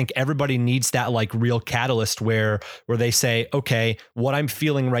 And I think everybody needs that like real catalyst where they say, okay, what I'm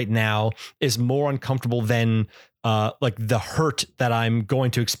feeling right now is more uncomfortable than like the hurt that I'm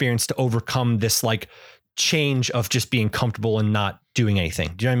going to experience to overcome this like change of just being comfortable and not doing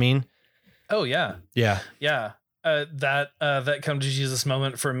anything. Do you know what I mean? Oh yeah. Yeah. Yeah. That come to Jesus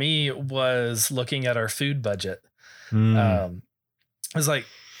moment for me was looking at our food budget. I was like,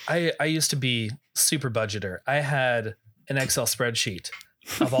 I used to be super budgeter. I had an Excel spreadsheet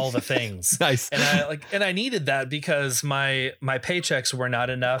of all the things. Nice. And I needed that because my paychecks were not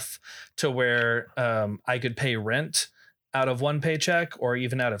enough to where I could pay rent out of one paycheck or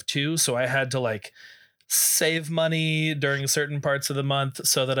even out of two. So I had to like save money during certain parts of the month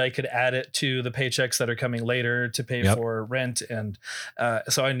so that I could add it to the paychecks that are coming later to pay for rent. And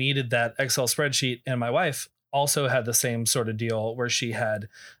so I needed that Excel spreadsheet. And my wife also had the same sort of deal where she had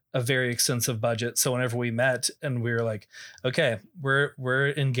a very extensive budget. So whenever we met and we were like, okay,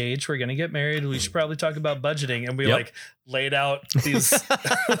 we're engaged, we're going to get married, we should probably talk about budgeting. And we like laid out these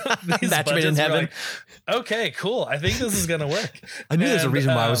match made in heaven. Like, okay, cool. I think this is going to work. I knew there's a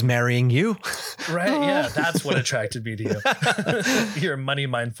reason why I was marrying you. Right. Yeah. That's what attracted me to you. Your money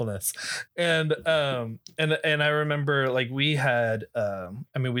mindfulness. And I remember like we had,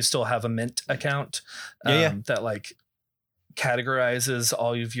 we still have a Mint account that like categorizes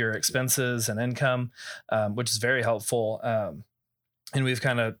all of your expenses and income, which is very helpful. And we've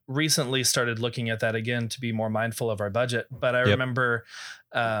kind of recently started looking at that again to be more mindful of our budget. But I remember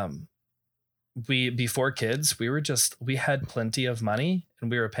before kids, we had plenty of money and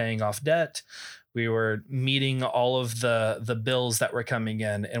we were paying off debt. We were meeting all of the bills that were coming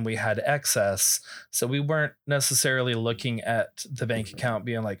in and we had excess. So we weren't necessarily looking at the bank account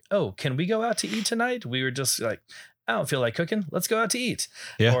being like, oh, can we go out to eat tonight? We were just like, I don't feel like cooking. Let's go out to eat,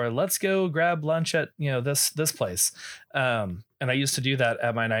 or let's go grab lunch at, this place. And I used to do that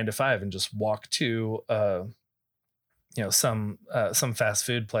at my 9 to 5 and just walk to, some fast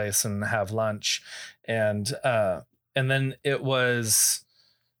food place and have lunch. And then it was,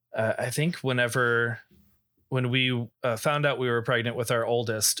 I think when we found out we were pregnant with our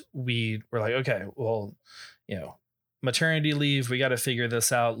oldest, we were like, okay, well, maternity leave, we got to figure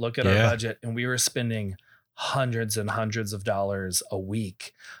this out, look at our budget. And we were spending hundreds and hundreds of dollars a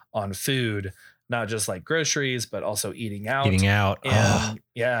week on food, not just like groceries, but also eating out. And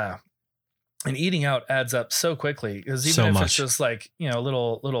and eating out adds up so quickly because even if it's just like, a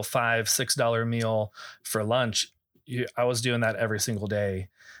little $5-6 meal for lunch, I was doing that every single day.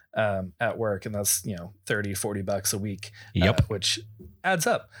 at work. And that's, $30-$40 a week, Yep. which adds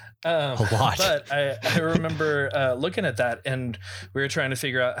up. A lot. But I remember looking at that, and we were trying to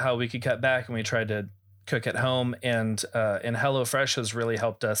figure out how we could cut back, and we tried to cook at home, and HelloFresh has really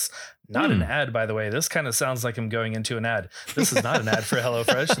helped us. Not an ad, by the way. This kind of sounds like I'm going into an ad. This is not an ad for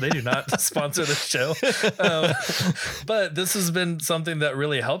HelloFresh. They do not sponsor the show. But this has been something that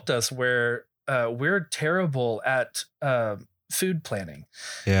really helped us, where we're terrible at food planning.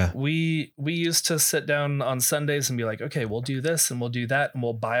 Yeah. We used to sit down on Sundays and be like, okay, we'll do this and we'll do that, and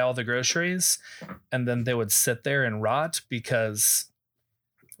we'll buy all the groceries, and then they would sit there and rot because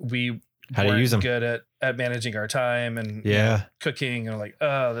we How do you use them? Good at managing our time and cooking, and like,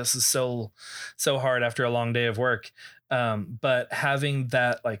 oh, this is so hard after a long day of work. But having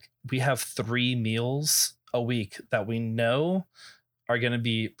that, like, we have 3 meals a week that we know are going to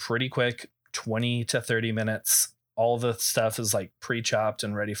be pretty quick, 20 to 30 minutes. All the stuff is like pre-chopped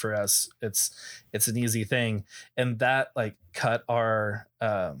and ready for us. It's an easy thing. And that like cut our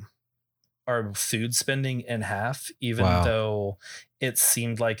food spending in half, even though it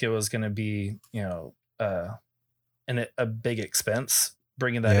seemed like it was going to be, a big expense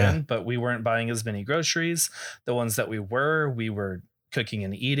bringing that in, but we weren't buying as many groceries. The ones that we were cooking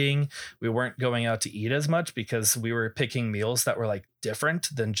and eating. We weren't going out to eat as much because we were picking meals that were like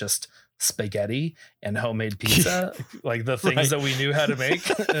different than just spaghetti and homemade pizza, like the things that we knew how to make.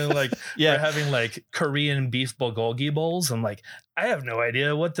 And like, we're having like Korean beef bulgogi bowls. I'm like, I have no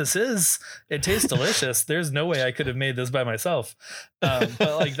idea what this is. It tastes delicious. There's no way I could have made this by myself. But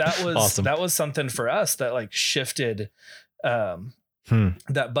like that was awesome. That was something for us that like shifted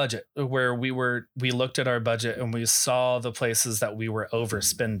that budget, where we looked at our budget and we saw the places that we were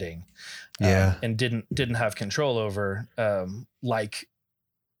overspending and didn't have control over, like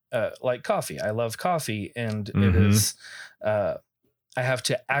coffee. I love coffee, and it is I have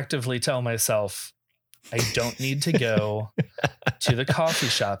to actively tell myself I don't need to go to the coffee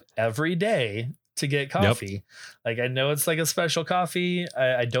shop every day to get coffee. Like, I know it's like a special coffee.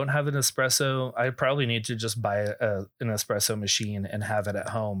 I don't have an espresso. I probably need to just buy an espresso machine and have it at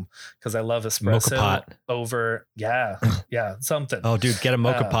home, because I love espresso. Mocha pot over. Yeah. Something. Oh, dude, get a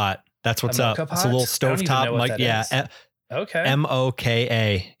mocha pot. That's what's up. It's a little stovetop. Like, Okay.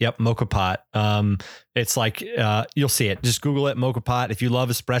 MOKA. Yep. Mocha pot. It's like, you'll see it. Just Google it. Mocha pot. If you love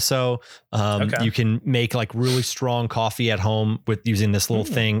espresso, you can make like really strong coffee at home with using this little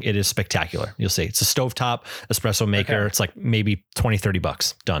thing. It is spectacular. You'll see. It's a stovetop espresso maker. Okay. It's like maybe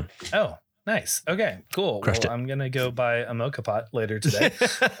 $20-$30. Done. Oh, nice. Okay, cool. Crushed it. I'm going to go buy a mocha pot later today.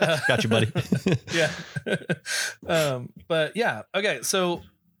 Got you, buddy. Yeah. But yeah. Okay. So,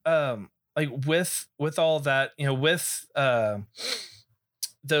 like with all that, with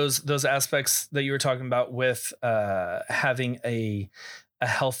those aspects that you were talking about with having a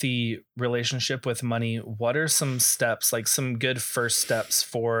healthy relationship with money, what are some steps, like some good first steps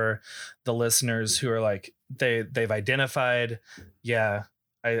for the listeners who are like, they've identified,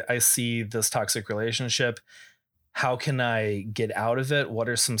 I see this toxic relationship. How can I get out of it? What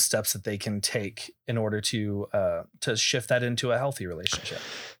are some steps that they can take in order to shift that into a healthy relationship?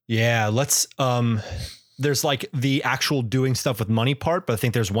 Yeah, let's, there's like the actual doing stuff with money part, but I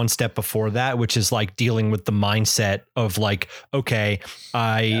think there's one step before that, which is like dealing with the mindset of like, okay,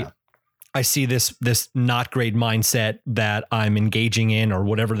 I see this not great mindset that I'm engaging in, or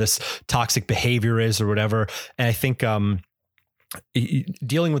whatever this toxic behavior is or whatever. And I think,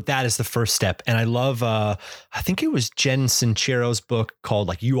 dealing with that is the first step. And I love, I think it was Jen Sincero's book called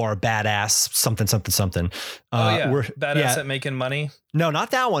like, You Are a Badass, something. Badass at Making Money. No,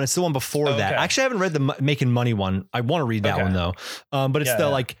 not that one. It's the one before that. I actually haven't read the Making Money one. I want to read that one though. But it's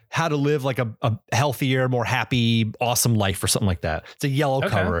like how to live like a healthier, more happy, awesome life or something like that. It's a yellow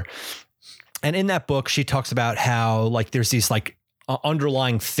cover. And in that book, she talks about how like, there's these like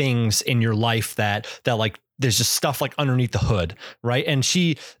underlying things in your life that like, there's just stuff like underneath the hood. Right. And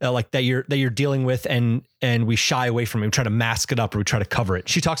she like that you're dealing with and we shy away from it. We try to mask it up or we try to cover it.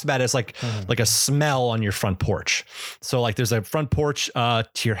 She talks about it as like a smell on your front porch. So like there's a front porch to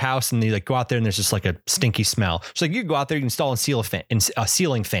your house and you like go out there and there's just like a stinky smell. She's like, you go out there, you can install a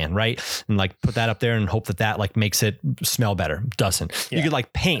ceiling fan, right? And like put that up there and hope that like makes it smell better. Doesn't. You could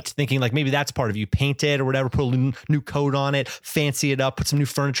like paint, thinking like maybe that's part of you. Paint it or whatever, put a new coat on it, fancy it up, put some new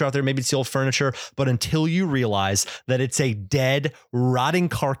furniture out there. Maybe it's the old furniture, but until you realize that it's a dead, rotting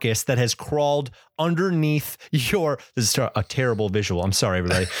carcass that has crawled underneath this is a terrible visual. I'm sorry,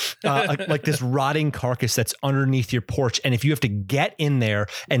 everybody. Like this rotting carcass that's underneath your porch. And if you have to get in there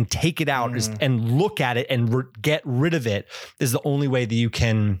and take it out and look at it and get rid of it, is the only way that you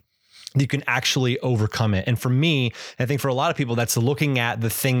can you can actually overcome it. And for me, I think for a lot of people, that's looking at the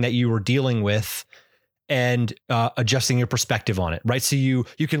thing that you were dealing with and adjusting your perspective on it, right? So you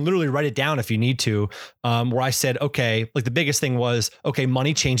can literally write it down if you need to, where I said, okay, like the biggest thing was, okay,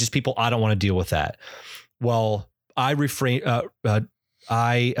 money changes people. I don't want to deal with that. Well, I rephrased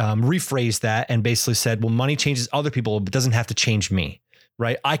that and basically said, well, money changes other people, but doesn't have to change me.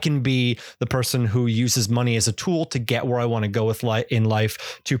 Right. I can be the person who uses money as a tool to get where I want to go with in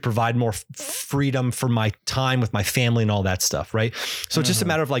life, to provide more freedom for my time with my family and all that stuff. Right. So it's just a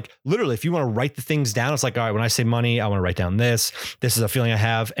matter of like, literally, if you want to write the things down, it's like, all right, when I say money, I want to write down this is a feeling I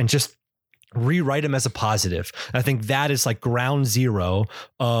have, and just rewrite them as a positive. And I think that is like ground zero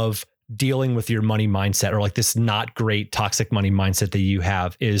of dealing with your money mindset, or like this not great toxic money mindset that you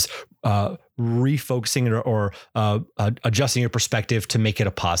have, is refocusing it or adjusting your perspective to make it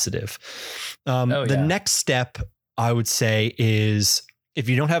a positive. The next step, I would say, is if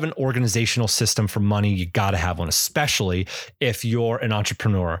you don't have an organizational system for money, you got to have one, especially if you're an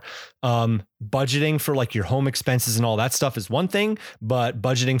entrepreneur. Budgeting for like your home expenses and all that stuff is one thing, but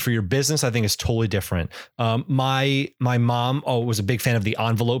budgeting for your business, I think, is totally different. My mom was a big fan of the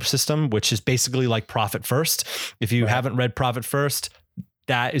envelope system, which is basically like Profit First. If you haven't read Profit First,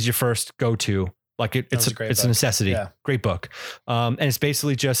 that is your first go-to. Like it's a necessity. Yeah. Great book. And it's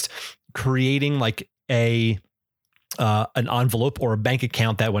basically just creating like an envelope or a bank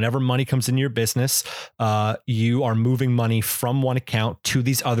account that whenever money comes into your business, you are moving money from one account to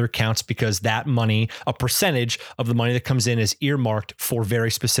these other accounts, because that money, a percentage of the money that comes in, is earmarked for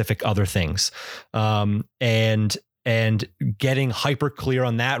very specific other things. And getting hyper clear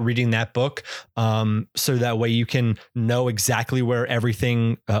on that, reading that book, so that way you can know exactly where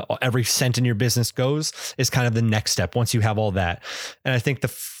everything, every cent in your business goes, is kind of the next step once you have all that. And I think the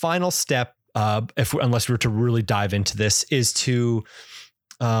final step, unless we were to really dive into this, is to,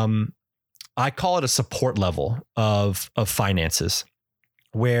 I call it a support level of finances,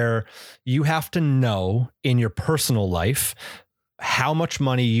 where you have to know in your personal life how much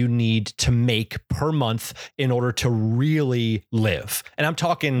money you need to make per month in order to really live. And I'm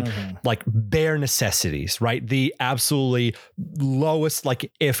talking like bare necessities, right? The absolutely lowest,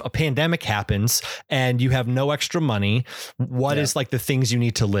 like if a pandemic happens and you have no extra money, what is like the things you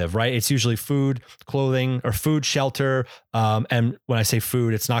need to live, right? It's usually food, clothing, or food, shelter. And when I say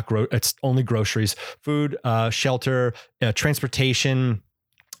food, it's not it's only groceries, food, shelter, transportation,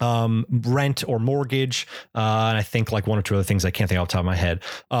 rent or mortgage. And I think like one or two other things I can't think off the top of my head.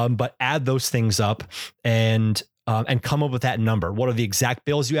 But add those things up and come up with that number. What are the exact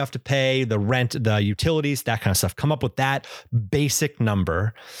bills you have to pay, the rent, the utilities, that kind of stuff. Come up with that basic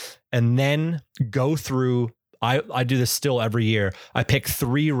number, and then go through. I do this still every year. I pick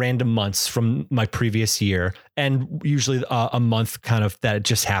 3 random months from my previous year, and usually a month kind of that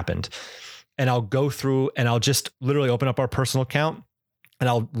just happened. And I'll go through and I'll just literally open up our personal account, and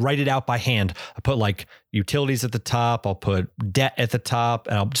I'll write it out by hand. I put like utilities at the top. I'll put debt at the top,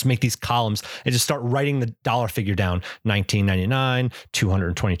 and I'll just make these columns and just start writing the dollar figure down. $19.99,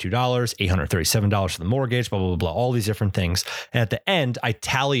 $222, $837 for the mortgage, blah, blah, blah, blah, all these different things. And at the end, I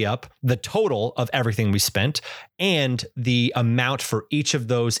tally up the total of everything we spent and the amount for each of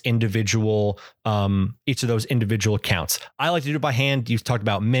those individual accounts. I like to do it by hand. You've talked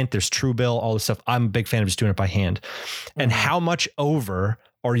about Mint, there's Truebill, all this stuff. I'm a big fan of just doing it by hand. And how much over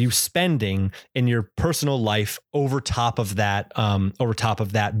are you spending in your personal life over top of that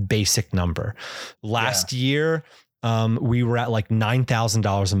basic number? Last year, we were at like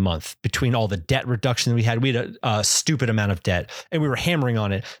 $9,000 a month between all the debt reduction that we had. We had a stupid amount of debt, and we were hammering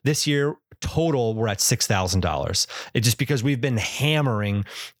on it. This year, total, we're at $6,000. It's just because we've been hammering,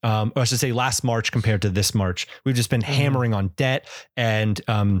 or I should say last March compared to this March, we've just been hammering on debt and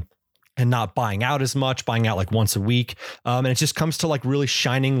not buying out as much, buying out like once a week. And it just comes to like really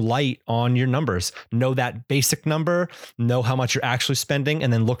shining light on your numbers. Know that basic number, know how much you're actually spending,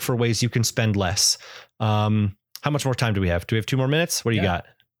 and then look for ways you can spend less. How much more time do we have? Do we have 2 more minutes? What do you got?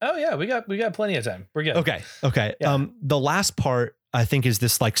 Oh yeah, we got plenty of time. We're good. Okay. Yeah. The last part, I think, is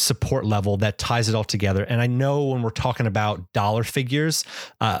this like support level that ties it all together. And I know when we're talking about dollar figures,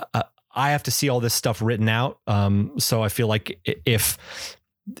 I have to see all this stuff written out. So I feel like if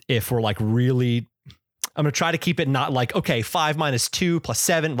we're like really, I'm going to try to keep it not like, okay, 5 minus 2 plus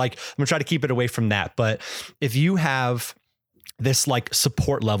 7. Like I'm going to try to keep it away from that. But if you have this like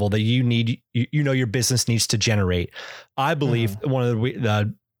support level that you need, your business needs to generate, I believe one of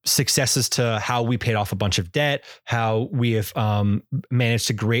the successes to how we paid off a bunch of debt, how we have managed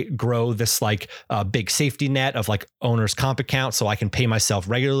to grow this like big safety net of like owner's comp account so I can pay myself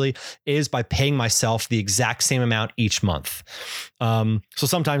regularly, is by paying myself the exact same amount each month. So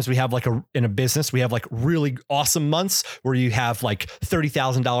sometimes we have like in a business, we have like really awesome months where you have like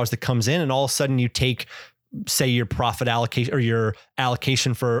 $30,000 that comes in, and all of a sudden you take, say, your profit allocation or your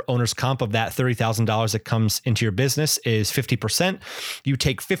allocation for owner's comp of that $30,000 that comes into your business is 50%. You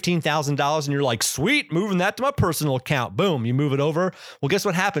take $15,000 and you're like, sweet, moving that to my personal account. Boom, you move it over. Well, guess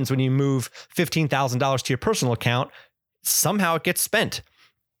what happens when you move $15,000 to your personal account? Somehow it gets spent.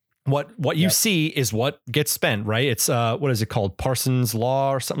 What you see is what gets spent, right? It's what is it called? Parsons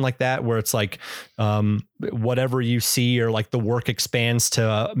Law or something like that, where it's like whatever you see, or like the work expands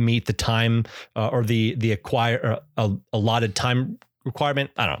to meet the time or the allotted time requirement.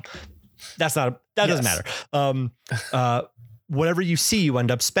 I don't know. That doesn't matter. Whatever you see, you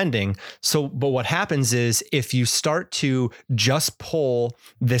end up spending. So, but what happens is if you start to just pull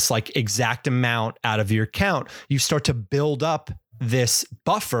this like exact amount out of your account, you start to build up this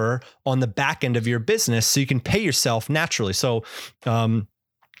buffer on the back end of your business so you can pay yourself naturally. So,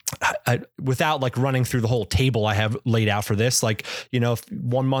 without like running through the whole table I have laid out for this, like, you know, if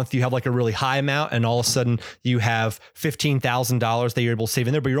 1 month you have like a really high amount and all of a sudden you have $15,000 that you're able to save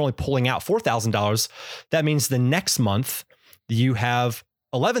in there, but you're only pulling out $4,000. That means the next month you have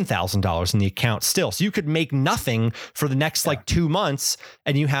 $11,000 in the account still. So you could make nothing for the next like 2 months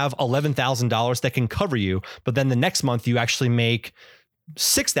and you have $11,000 that can cover you. But then the next month you actually make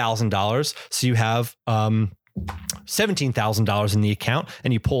 $6,000. So you have $17,000 in the account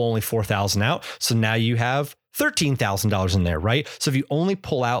and you pull only $4,000 out. So now you have $13,000 in there, right? So if you only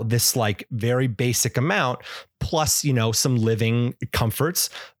pull out this like very basic amount plus, you know, some living comforts,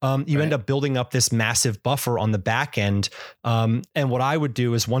 you end up building up this massive buffer on the back end. And what I would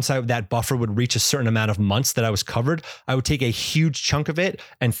do is once that buffer would reach a certain amount of months that I was covered, I would take a huge chunk of it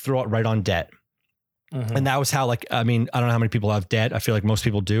and throw it right on debt. Mm-hmm. And that was how, like, I mean, I don't know how many people have debt. I feel like most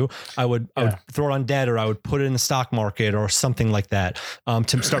people do. I would throw it on debt, or I would put it in the stock market or something like that,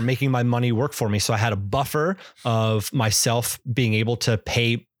 to start making my money work for me. So I had a buffer of myself being able to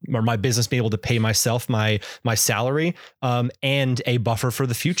pay, or my business being able to pay myself my salary, and a buffer for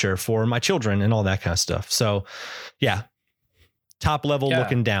the future for my children and all that kind of stuff. So yeah. Top level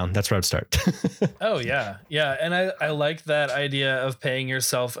looking down. That's where I'd start. Oh yeah. Yeah. And I like that idea of paying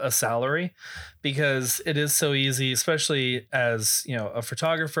yourself a salary, because it is so easy, especially as, you know, a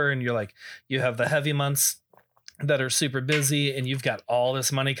photographer, and you're like, you have the heavy months that are super busy and you've got all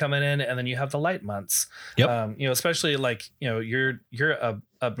this money coming in, and then you have the light months. Yep. You know, especially like, you know, you're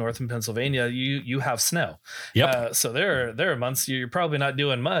up north in Pennsylvania, you have snow. Yep. So there are months you're probably not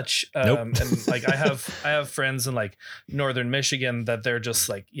doing much. Nope. And like I have friends in like northern Michigan that they're just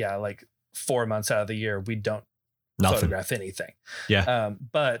like, yeah, like 4 months out of the year we don't photograph anything. Yeah.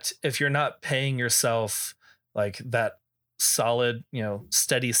 But if you're not paying yourself like that solid, you know,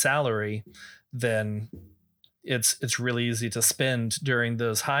 steady salary, then it's really easy to spend during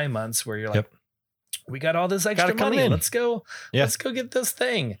those high months where you're like, we got all this extra money. Let's go get this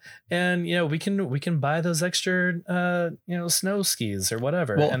thing. And, you know, we can buy those extra, you know, snow skis or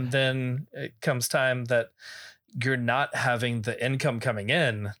whatever. Well, and then it comes time that you're not having the income coming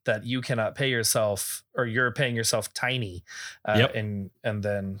in, that you cannot pay yourself, or you're paying yourself tiny. And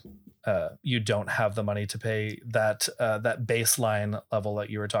then you don't have the money to pay that baseline level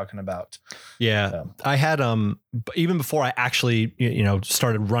that you were talking about. Yeah. I had, even before I actually, you know,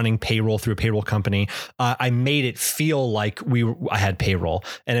 started running payroll through a payroll company, I made it feel like I had payroll,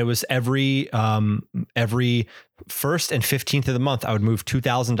 and it was every 1st and 15th of the month, I would move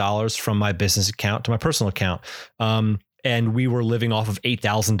 $2,000 from my business account to my personal account. And we were living off of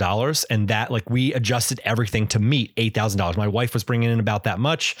 $8,000, and that, like, we adjusted everything to meet $8,000. My wife was bringing in about that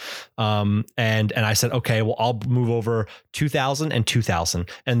much. And I said, okay, well, I'll move over 2,000 and 2,000.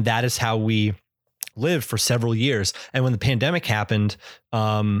 And that is how we lived for several years. And when the pandemic happened,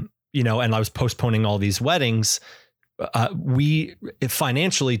 you know, and I was postponing all these weddings, we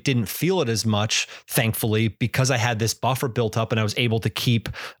financially didn't feel it as much, thankfully, because I had this buffer built up and I was able to keep,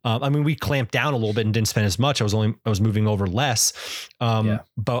 I mean, we clamped down a little bit and didn't spend as much. I was moving over less, but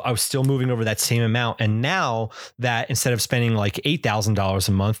I was still moving over that same amount. And now that instead of spending like $8,000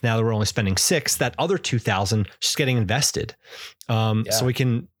 a month, now that we're only spending $6,000, that other $2,000 just getting invested. So we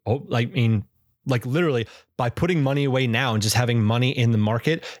can, like literally by putting money away now and just having money in the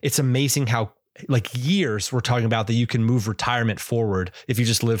market, it's amazing how, like, years we're talking about that you can move retirement forward if you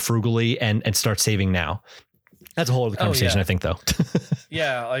just live frugally and start saving now. That's a whole other conversation, I think, though.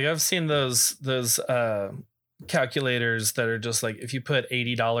 Yeah. Like I've seen those calculators that are just like, if you put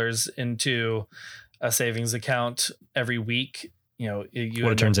 $80 into a savings account every week, you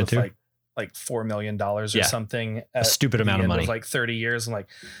what it turns into like $4 million or something. A stupid amount of money. Like 30 years. I'm like,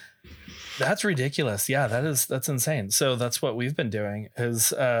 that's ridiculous. Yeah, that's insane. So that's what we've been doing,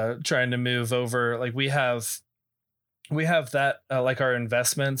 is trying to move over. Like we have that like our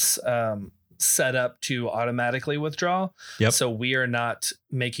investments set up to automatically withdraw. Yep. So we are not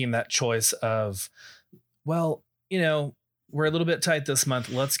making that choice of, well, we're a little bit tight this month.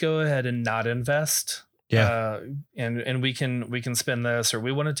 Let's go ahead and not invest. Yeah. And we can spend this, or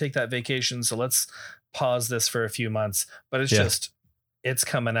we want to take that vacation, so let's pause this for a few months. But it's just, it's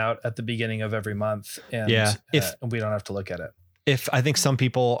coming out at the beginning of every month, and we don't have to look at it. If I think some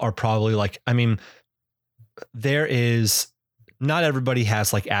people are probably like, I mean, there is, not everybody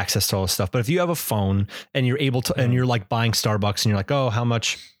has like access to all this stuff, but if you have a phone and you're able to, and you're like buying Starbucks and you're like, oh, how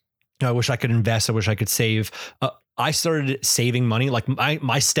much, I wish I could invest. I wish I could save. I started saving money. Like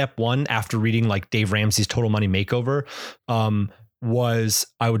my step one after reading like Dave Ramsey's Total Money Makeover was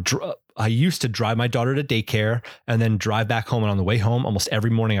I used to drive my daughter to daycare and then drive back home. And on the way home, almost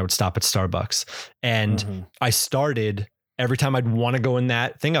every morning I would stop at Starbucks. And I started, every time I'd want to go in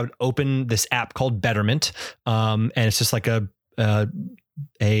that thing, I would open this app called Betterment. And it's just like a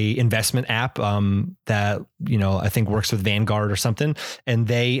investment app that, I think works with Vanguard or something. And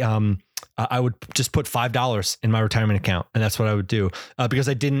they, I would just put $5 in my retirement account. And that's what I would do because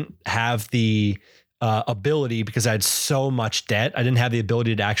I didn't have the ability, because I had so much debt. I didn't have the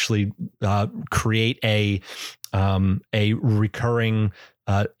ability to actually create a recurring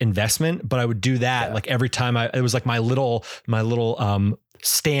investment, but I would do that like every time it was like my little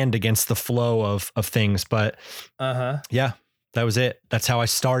stand against the flow of things. But that was it. That's how I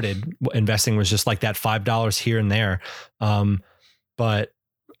started. Investing was just like that $5 here and there. But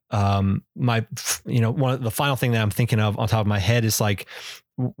one of the final thing that I'm thinking of on top of my head is like,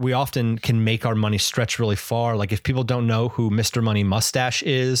 we often can make our money stretch really far. Like if people don't know who Mr. Money Mustache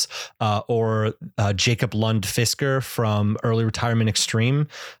is, or Jacob Lund Fisker from Early Retirement Extreme,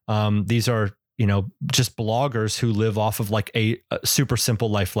 these are, just bloggers who live off of like a super simple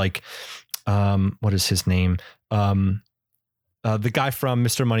life. Like, what is his name? The guy from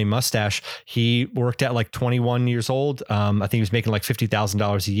Mr. Money Mustache, he worked at like 21 years old. I think he was making like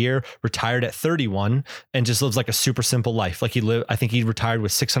 $50,000 a year, retired at 31, and just lives like a super simple life. Like I think he retired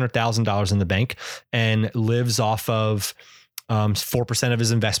with $600,000 in the bank and lives off of 4% of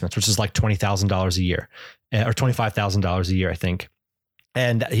his investments, which is like $20,000 a year or $25,000 a year, I think.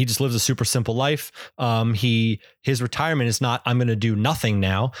 And he just lives a super simple life. His retirement is not, I'm going to do nothing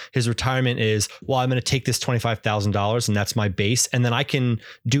now. His retirement is, well, I'm going to take this $25,000 and that's my base. And then I can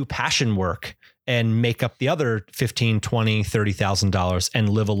do passion work and make up the other $15,000, $20,000, $30,000 and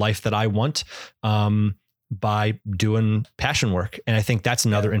live a life that I want by doing passion work. And I think that's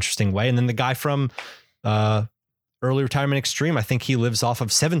another interesting way. And then the guy from Early Retirement Extreme, I think he lives off of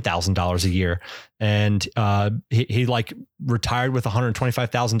 $7,000 a year, and he like retired with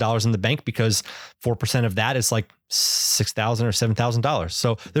 $125,000 in the bank because 4% of that is like $6,000 or $7,000.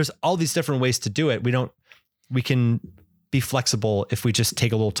 So there's all these different ways to do it. We can be flexible if we just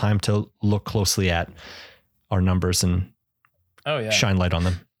take a little time to look closely at our numbers and shine light on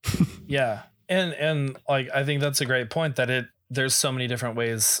them. Yeah, and like I think that's a great point, that there's so many different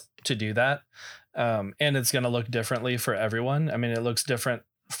ways to do that. And it's going to look differently for everyone. I mean, it looks different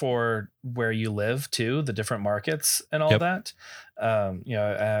for where you live too, the different markets and all that. I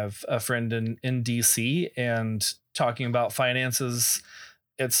have a friend in DC, and talking about finances,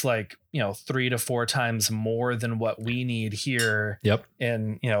 it's like, 3 to 4 times more than what we need here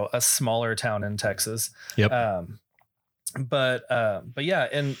in, a smaller town in Texas. But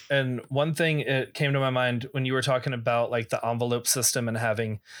yeah. And one thing, it came to my mind when you were talking about like the envelope system and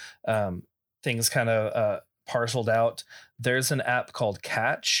having, things kind of parceled out. There's an app called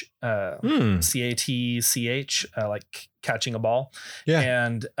Catch, CATCH, like catching a ball.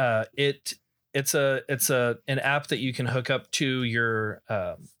 And it's an app that you can hook up to your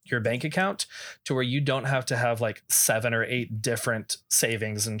bank account, to where you don't have to have like 7 or 8 different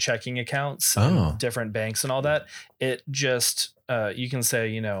savings and checking accounts, and different banks and all that. It just you can say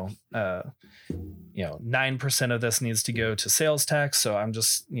 9% of this needs to go to sales tax. So I'm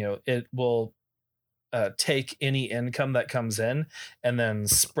just, it will take any income that comes in and then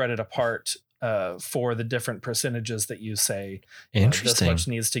spread it apart for the different percentages that you say. Interesting. This much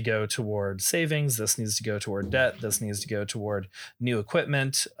needs to go toward savings. This needs to go toward debt. This needs to go toward new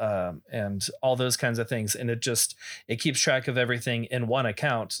equipment, and all those kinds of things. And it keeps track of everything in one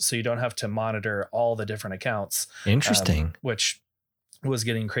account, so you don't have to monitor all the different accounts. Interesting. Which was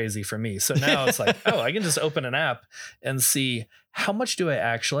getting crazy for me. So now it's like, oh, I can just open an app and see how much do I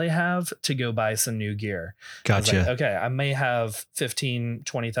actually have to go buy some new gear. Gotcha. Like, okay, I may have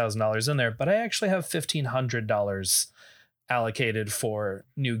 $20,000 in there, but I actually have $1,500 allocated for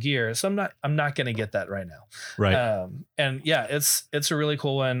new gear. So I'm not going to get that right now. Right. And yeah, it's a really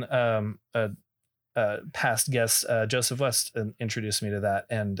cool one. Past guest Joseph West introduced me to that,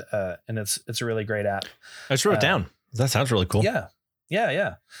 and it's a really great app. I just wrote it down. That sounds really cool. Yeah.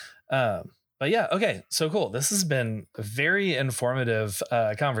 But yeah, okay, so cool. This has been a very informative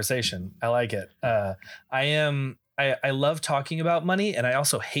conversation. I like it. I love talking about money, and I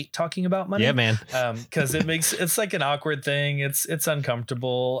also hate talking about money. Yeah, man. Because it's like an awkward thing. It's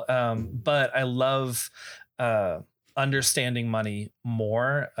uncomfortable. But I love understanding money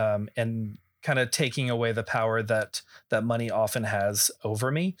more, and kind of taking away the power that money often has over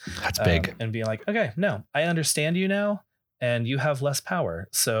me. That's big. And being like, okay, no, I understand you now, and you have less power.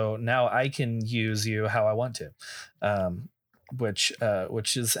 So now I can use you how I want to, which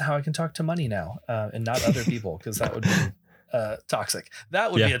is how I can talk to money now, and not other people, because that would be toxic.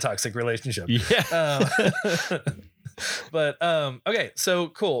 That would be a toxic relationship. Yeah. But okay, so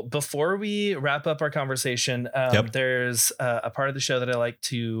cool. Before we wrap up our conversation, there's a part of the show that I like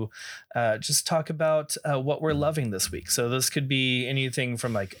to just talk about what we're loving this week. So this could be anything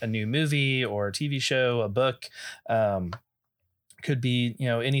from like a new movie or a TV show, a book. Could be,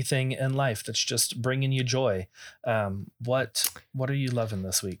 anything in life that's just bringing you joy. What are you loving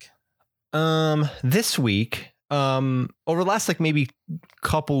this week? This week, over the last like maybe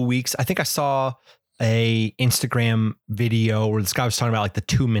couple weeks, I think I saw a Instagram video where this guy was talking about like the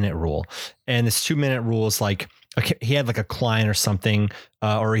 2-minute rule, and this 2-minute rule is like, he had like a client or something,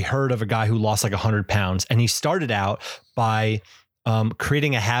 or he heard of a guy who lost like 100 pounds, and he started out by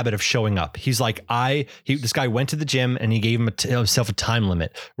creating a habit of showing up. He's like, this guy went to the gym, and he gave himself a time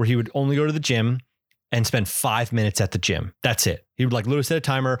limit where he would only go to the gym and spend 5 minutes at the gym. That's it. He would like literally set a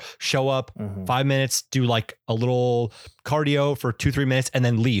timer, show up, 5 minutes, do like a little cardio for 2-3 minutes, and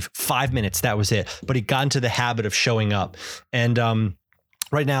then leave. 5 minutes. That was it. But he got into the habit of showing up. And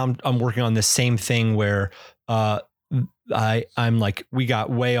right now I'm working on this same thing where I'm like, we got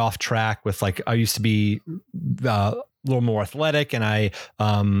way off track with like, I used to be a little more athletic, and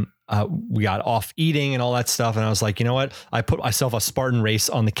we got off eating and all that stuff. And I was like, you know what? I put myself a Spartan race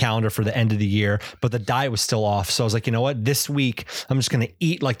on the calendar for the end of the year, but the diet was still off. So I was like, you know what? This week, I'm just going to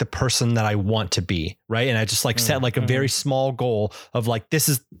eat like the person that I want to be. Right. And I just like set like a very small goal of like,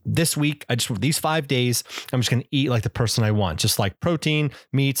 this week, these 5 days, I'm just going to eat like the person I want. Just like protein,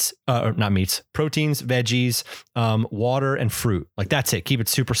 meats, or not meats, proteins, veggies, water, and fruit. Like that's it. Keep it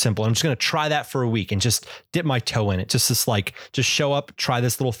super simple. I'm just going to try that for a week and just dip my toe in it. Just show up, try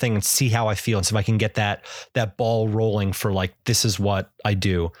this little thing and see how I feel, and see if I can get that ball rolling for like, this is what I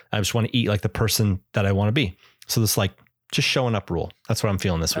do. I just want to eat like the person that I want to be. So this like just showing up rule. That's what I'm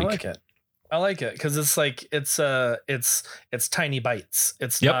feeling this week. I like it because it's like it's tiny bites.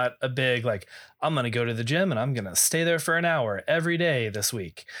 It's not a big like, I'm gonna go to the gym and I'm gonna stay there for an hour every day this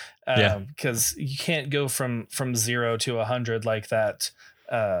week. Because you can't go from 0 to 100 like that.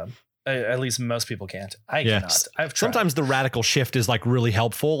 At least most people can't. I cannot. I've tried. Sometimes the radical shift is like really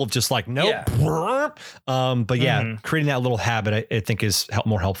helpful of just like, nope. But creating that little habit, I think is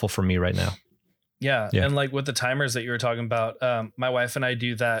more helpful for me right now. Yeah. And like with the timers that you were talking about, my wife and I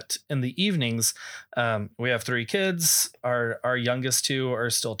do that in the evenings. We have 3 kids. Our youngest 2 are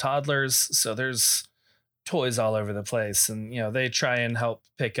still toddlers. So there's toys all over the place, and they try and help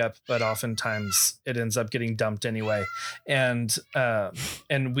pick up, but oftentimes it ends up getting dumped anyway. And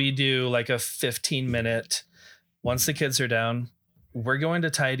we do like a 15-minute, once the kids are down, we're going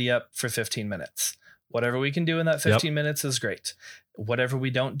to tidy up for 15 minutes. Whatever we can do in that 15 minutes is great. Whatever we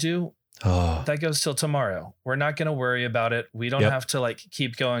don't do, that goes till tomorrow. We're not going to worry about it. We don't have to like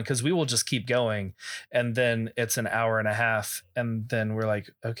keep going, because we will just keep going. And then it's an hour and a half. And then we're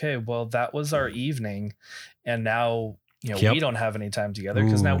like, okay, well, that was our evening. And now, we don't have any time together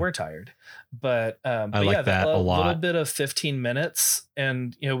because now we're tired. But I like that a lot. Little bit of 15 minutes.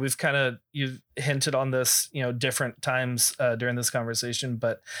 And, you've hinted on this, different times during this conversation,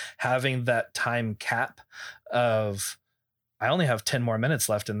 but having that time cap of, I only have 10 more minutes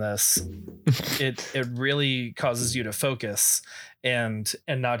left in this. It really causes you to focus and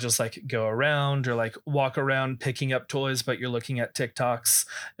not just like go around or like walk around picking up toys, but you're looking at TikToks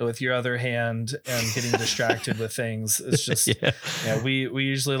with your other hand and getting distracted with things. It's just, we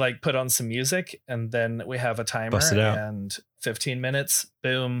usually like put on some music, and then we have a timer and 15 minutes,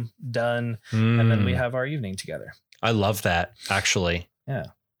 boom, done. And then we have our evening together. I love that, actually. Yeah.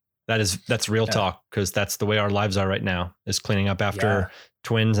 That's real talk, because that's the way our lives are right now, is cleaning up after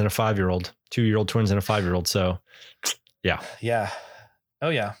twins and a 5-year-old, 2-year-old twins and a 5-year-old. So yeah. Oh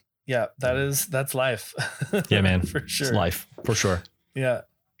yeah. Yeah. That's life. Yeah, man. For sure. It's life for sure. Yeah.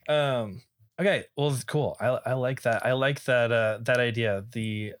 Okay. Well, cool. I like that. I like that idea.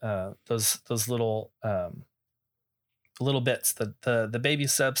 The those little bits, the baby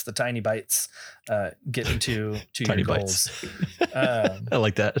steps, the tiny bites, getting to tiny your bites. goals. I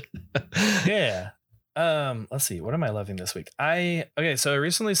like that. Yeah. Let's see. What am I loving this week? So I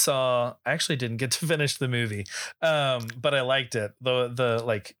recently I actually didn't get to finish the movie. But I liked it. The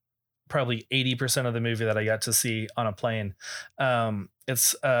like probably 80% of the movie that I got to see on a plane.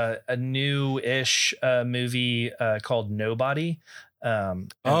 It's a new-ish movie called Nobody.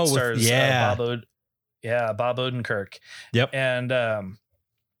 Stars Bob Odenkirk. Yep. And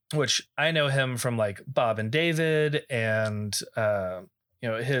which I know him from like Bob and David, and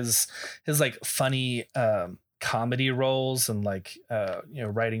his like funny comedy roles, and like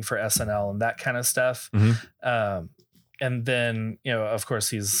writing for SNL and that kind of stuff. Mm-hmm. And then of course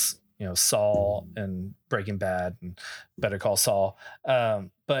he's Saul and Breaking Bad and Better Call Saul.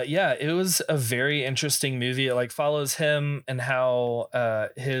 But yeah, it was a very interesting movie. It like follows him and how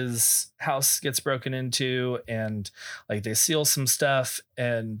his house gets broken into, and like they steal some stuff,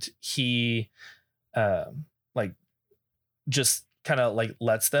 and he like just kind of like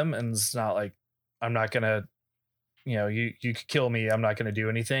lets them, and it's not like, I'm not gonna, you could kill me, I'm not gonna do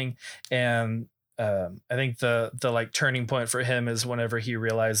anything. And I think the like turning point for him is whenever he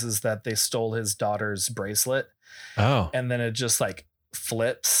realizes that they stole his daughter's bracelet. Oh. And then it just like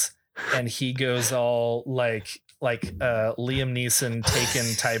flips, and he goes all like Liam Neeson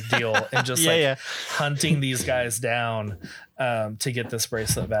Taken type deal, and just hunting these guys down to get this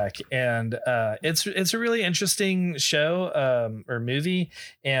bracelet back. And it's a really interesting show or movie,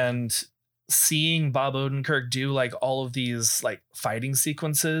 and seeing Bob Odenkirk do like all of these like fighting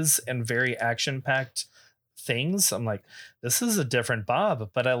sequences and very action-packed things, I'm like, this is a different Bob,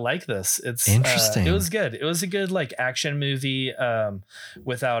 but I like this. It's interesting. It was good. It was a good like action movie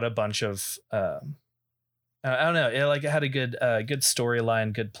without a bunch of I don't know. It had a good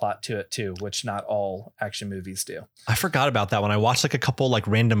storyline, good plot to it too, which not all action movies do. I forgot about that one. I watched like a couple like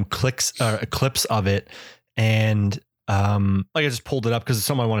random clips of it, and like I just pulled it up because it's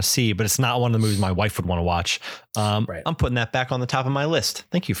something I want to see, but it's not one of the movies my wife would want to watch. Right. I'm putting that back on the top of my list.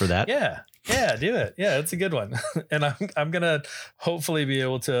 Thank you for that. Yeah, do it. Yeah, it's a good one. And I'm gonna hopefully be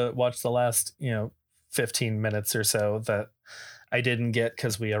able to watch the last 15 minutes or so that I didn't get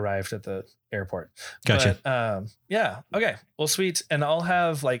because we arrived at the airport. Gotcha. But, yeah. Okay. Well, sweet. And I'll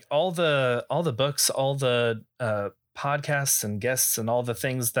have like all the books, all the podcasts and guests and all the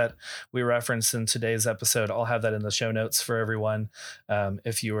things that we referenced in today's episode. I'll have that in the show notes for everyone.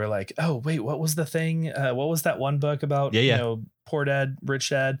 If you were like, oh wait, what was the thing? What was that one book about? Poor Dad, Rich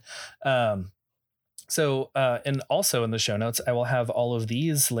Dad. So, and also in the show notes, I will have all of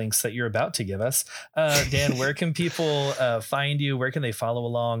these links that you're about to give us. Dan, where can people find you? Where can they follow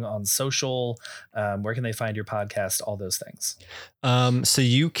along on social? Where can they find your podcast? All those things. So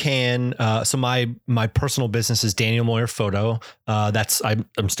you can, so my personal business is Daniel Moyer Photo.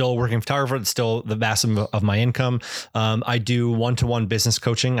 I'm still a working photographer. It's still the vast of my income. I do one-to-one business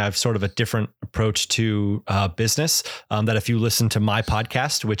coaching. I have sort of a different approach to business that if you listen to my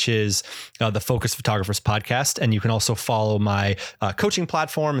podcast, which is the Focus Photographers Podcast, and you can also follow my coaching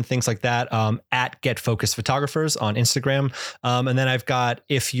platform and things like that at Get Focused Photographers on Instagram. And then I've got,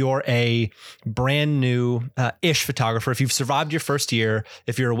 if you're a brand new ish photographer, if you've survived your first year,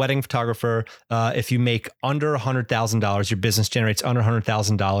 if you're a wedding photographer, if you make under $100,000, your business generates under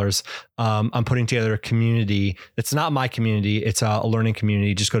 $100,000, I'm putting together a community. It's not my community. It's a learning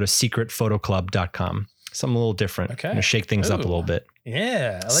community. Just go to secretphotoclub.com. Something a little different. Okay. I'm gonna shake things up a little bit.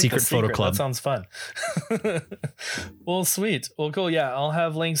 Yeah. I like Secret Photo Club. That sounds fun. Well, sweet. Well, cool. Yeah. I'll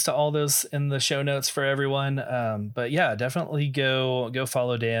have links to all those in the show notes for everyone. But yeah, definitely go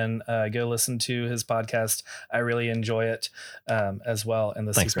follow Dan, go listen to his podcast. I really enjoy it as well. And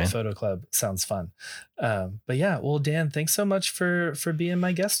the Secret Photo Club sounds fun. But yeah, well, Dan, thanks so much for being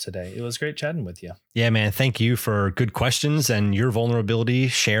my guest today. It was great chatting with you. Yeah, man. Thank you for good questions and your vulnerability,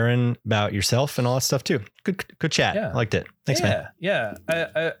 sharing about yourself and all that stuff too. Good chat. Yeah. I liked it. Thanks, man. Yeah.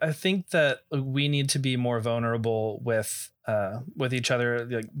 I think that we need to be more vulnerable with each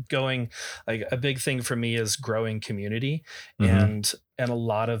other. Like a big thing for me is growing community, and a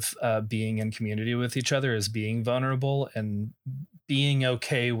lot of being in community with each other is being vulnerable and being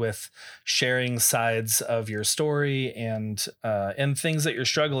okay with sharing sides of your story and things that you're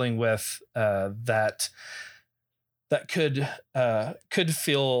struggling with that that could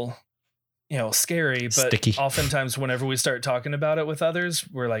feel, scary, but sticky. Oftentimes whenever we start talking about it with others,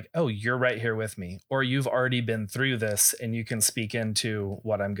 we're like, oh, you're right here with me, or you've already been through this and you can speak into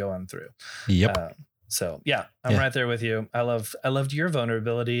what I'm going through. Yep. So yeah, I'm right there with you. I loved your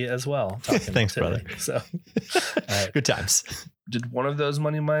vulnerability as well. Thanks, brother. So right. Good times. Did one of those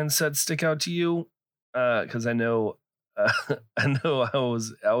money mindsets stick out to you? Because I know I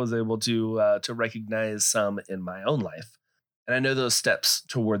was able to recognize some in my own life, and I know those steps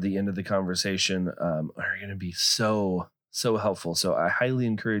toward the end of the conversation are going to be so helpful. So I highly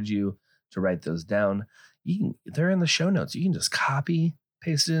encourage you to write those down. They're in the show notes. You can just copy,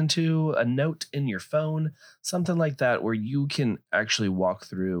 paste it into a note in your phone, something like that, where you can actually walk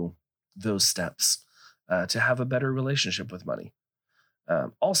through those steps to have a better relationship with money.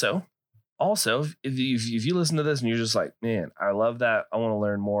 Also, if you listen to this and you're just like, man, I love that, I want to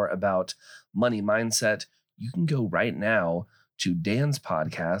learn more about money mindset, you can go right now to Dan's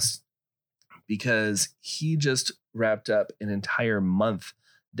podcast, because he just wrapped up an entire month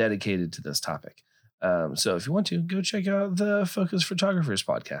dedicated to this topic. So if you want to, go check out the Focus Photographers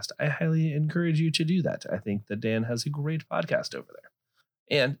podcast. I highly encourage you to do that. I think that Dan has a great podcast over there.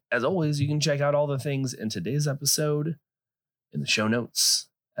 And as always, you can check out all the things in today's episode in the show notes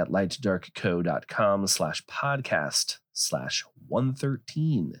at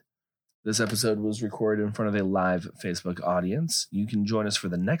lightdarkco.com/podcast/113. This episode was recorded in front of a live Facebook audience. You can join us for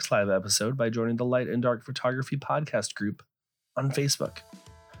the next live episode by joining the Light and Dark Photography podcast group on Facebook.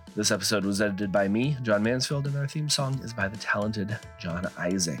 This episode was edited by me, John Mansfield, and our theme song is by the talented John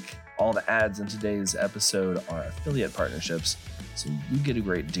Isaac. All the ads in today's episode are affiliate partnerships, so you get a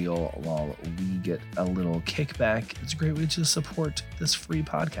great deal while we get a little kickback. It's a great way to support this free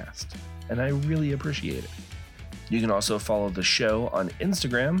podcast, and I really appreciate it. You can also follow the show on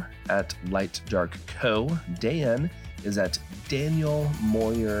Instagram at LightDarkCo. Dan is at Daniel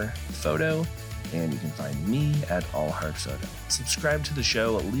Moyer Photo, and you can find me at Allheart Photo. Subscribe to the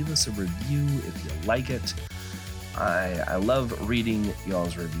show, leave us a review if you like it. I love reading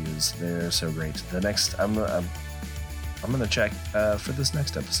y'all's reviews. They're so great. I'm gonna check for this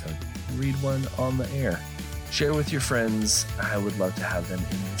next episode. Read one on the air. Share with your friends. I would love to have them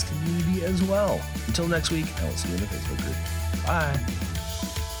in this community as well. Until next week, I will see you in the Facebook group. Bye.